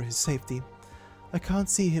ensure his safety. I can't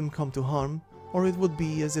see him come to harm, or it would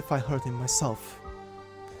be as if I hurt him myself.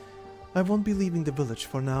 I won't be leaving the village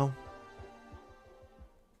for now.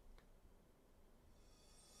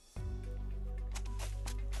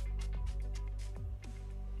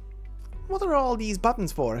 What are all these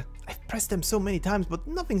buttons for? I've pressed them so many times, but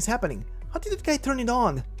nothing's happening. How did that guy turn it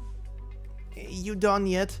on? You done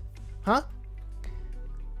yet? Huh?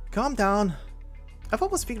 Calm down. I've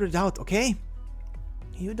almost figured it out, okay?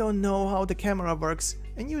 You don't know how the camera works,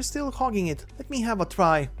 and you're still hogging it. Let me have a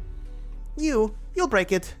try. You'll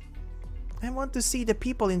break it. I want to see the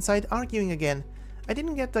people inside arguing again. I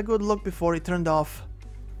didn't get a good look before it turned off.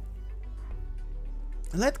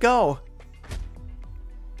 Let go.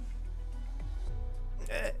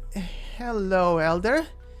 Hello, Elder.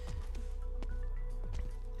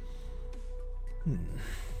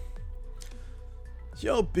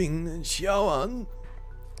 Xiaoping and Xiaoan.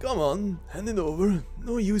 Come on, hand it over.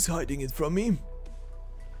 No use hiding it from me.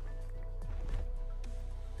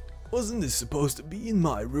 Wasn't this supposed to be in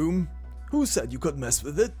my room? Who said you could mess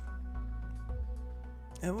with it?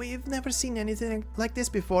 We've never seen anything like this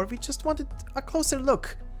before. We just wanted a closer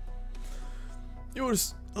look. You're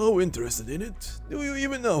so interested in it. Do you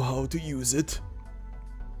even know how to use it?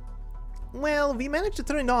 Well, we managed to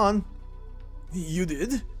turn it on. You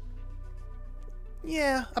did?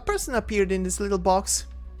 Yeah, a person appeared in this little box.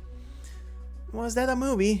 Was that a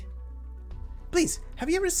movie? Please, have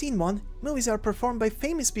you ever seen one? Movies are performed by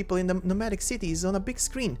famous people in the nomadic cities on a big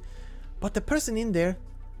screen. But the person in there,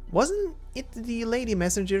 wasn't it the lady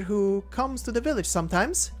messenger who comes to the village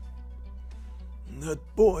sometimes? That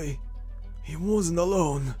boy, he wasn't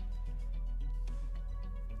alone.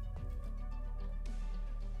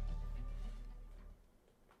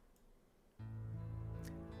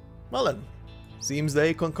 Well then, seems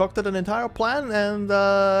they concocted an entire plan, and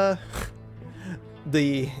the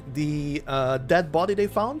dead body they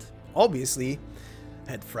found obviously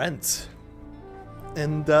had friends.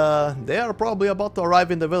 And they are probably about to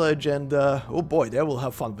arrive in the village, and oh boy, they will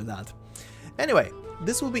have fun with that. Anyway,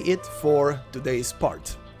 this will be it for today's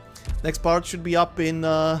part. Next part should be up in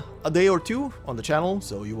a day or two on the channel,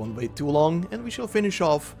 so you won't wait too long, and we shall finish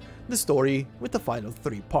off the story with the final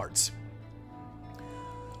 3 parts.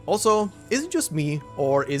 Also, is it just me,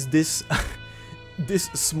 or is this this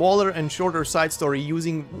smaller and shorter side story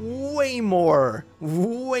using way more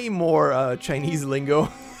Chinese lingo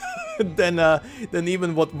than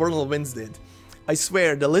even what Vernal Winds did? I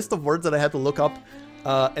swear, the list of words that I had to look up,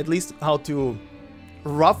 at least how to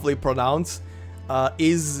roughly pronounce,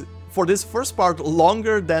 is for this first part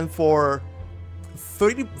longer than for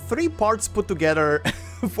three parts put together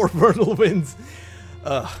for Vernal Winds.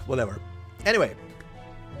 Whatever. Anyway.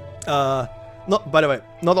 By the way,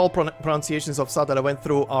 not all pronunciations of stuff that I went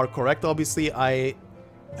through are correct, obviously. I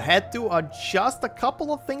had to adjust a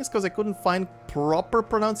couple of things because I couldn't find proper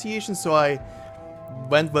pronunciation, so I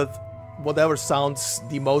went with whatever sounds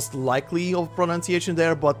the most likely of pronunciation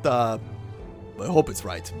there, but I hope it's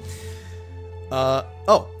right.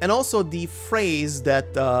 Oh, and also the phrase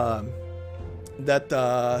that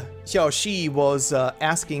Xiao Shi was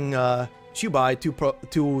asking Qiubai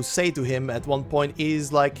to say to him at one point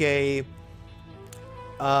is like a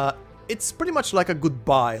it's pretty much like a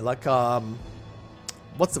goodbye, like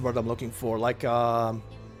what's the word I'm looking for, like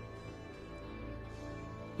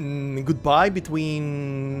goodbye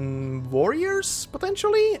between warriors,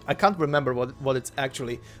 potentially. I can't remember what it's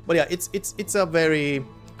actually, but yeah, it's a very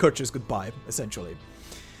courteous goodbye, essentially.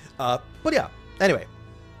 But yeah, anyway,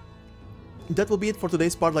 that will be it for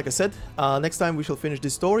today's part. Like I said, next time we shall finish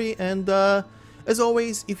this story, and as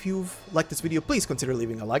always, if you've liked this video, please consider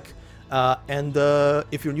leaving a like, and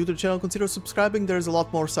if you're new to the channel, consider subscribing. There's a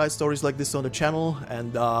lot more side stories like this on the channel,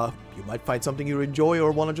 and you might find something you enjoy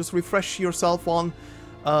or want to just refresh yourself on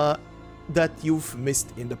that you've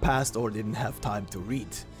missed in the past or didn't have time to read.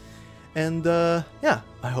 And yeah,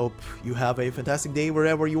 I hope you have a fantastic day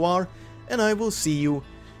wherever you are, and I will see you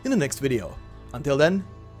in the next video. Until then,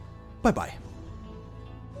 bye-bye.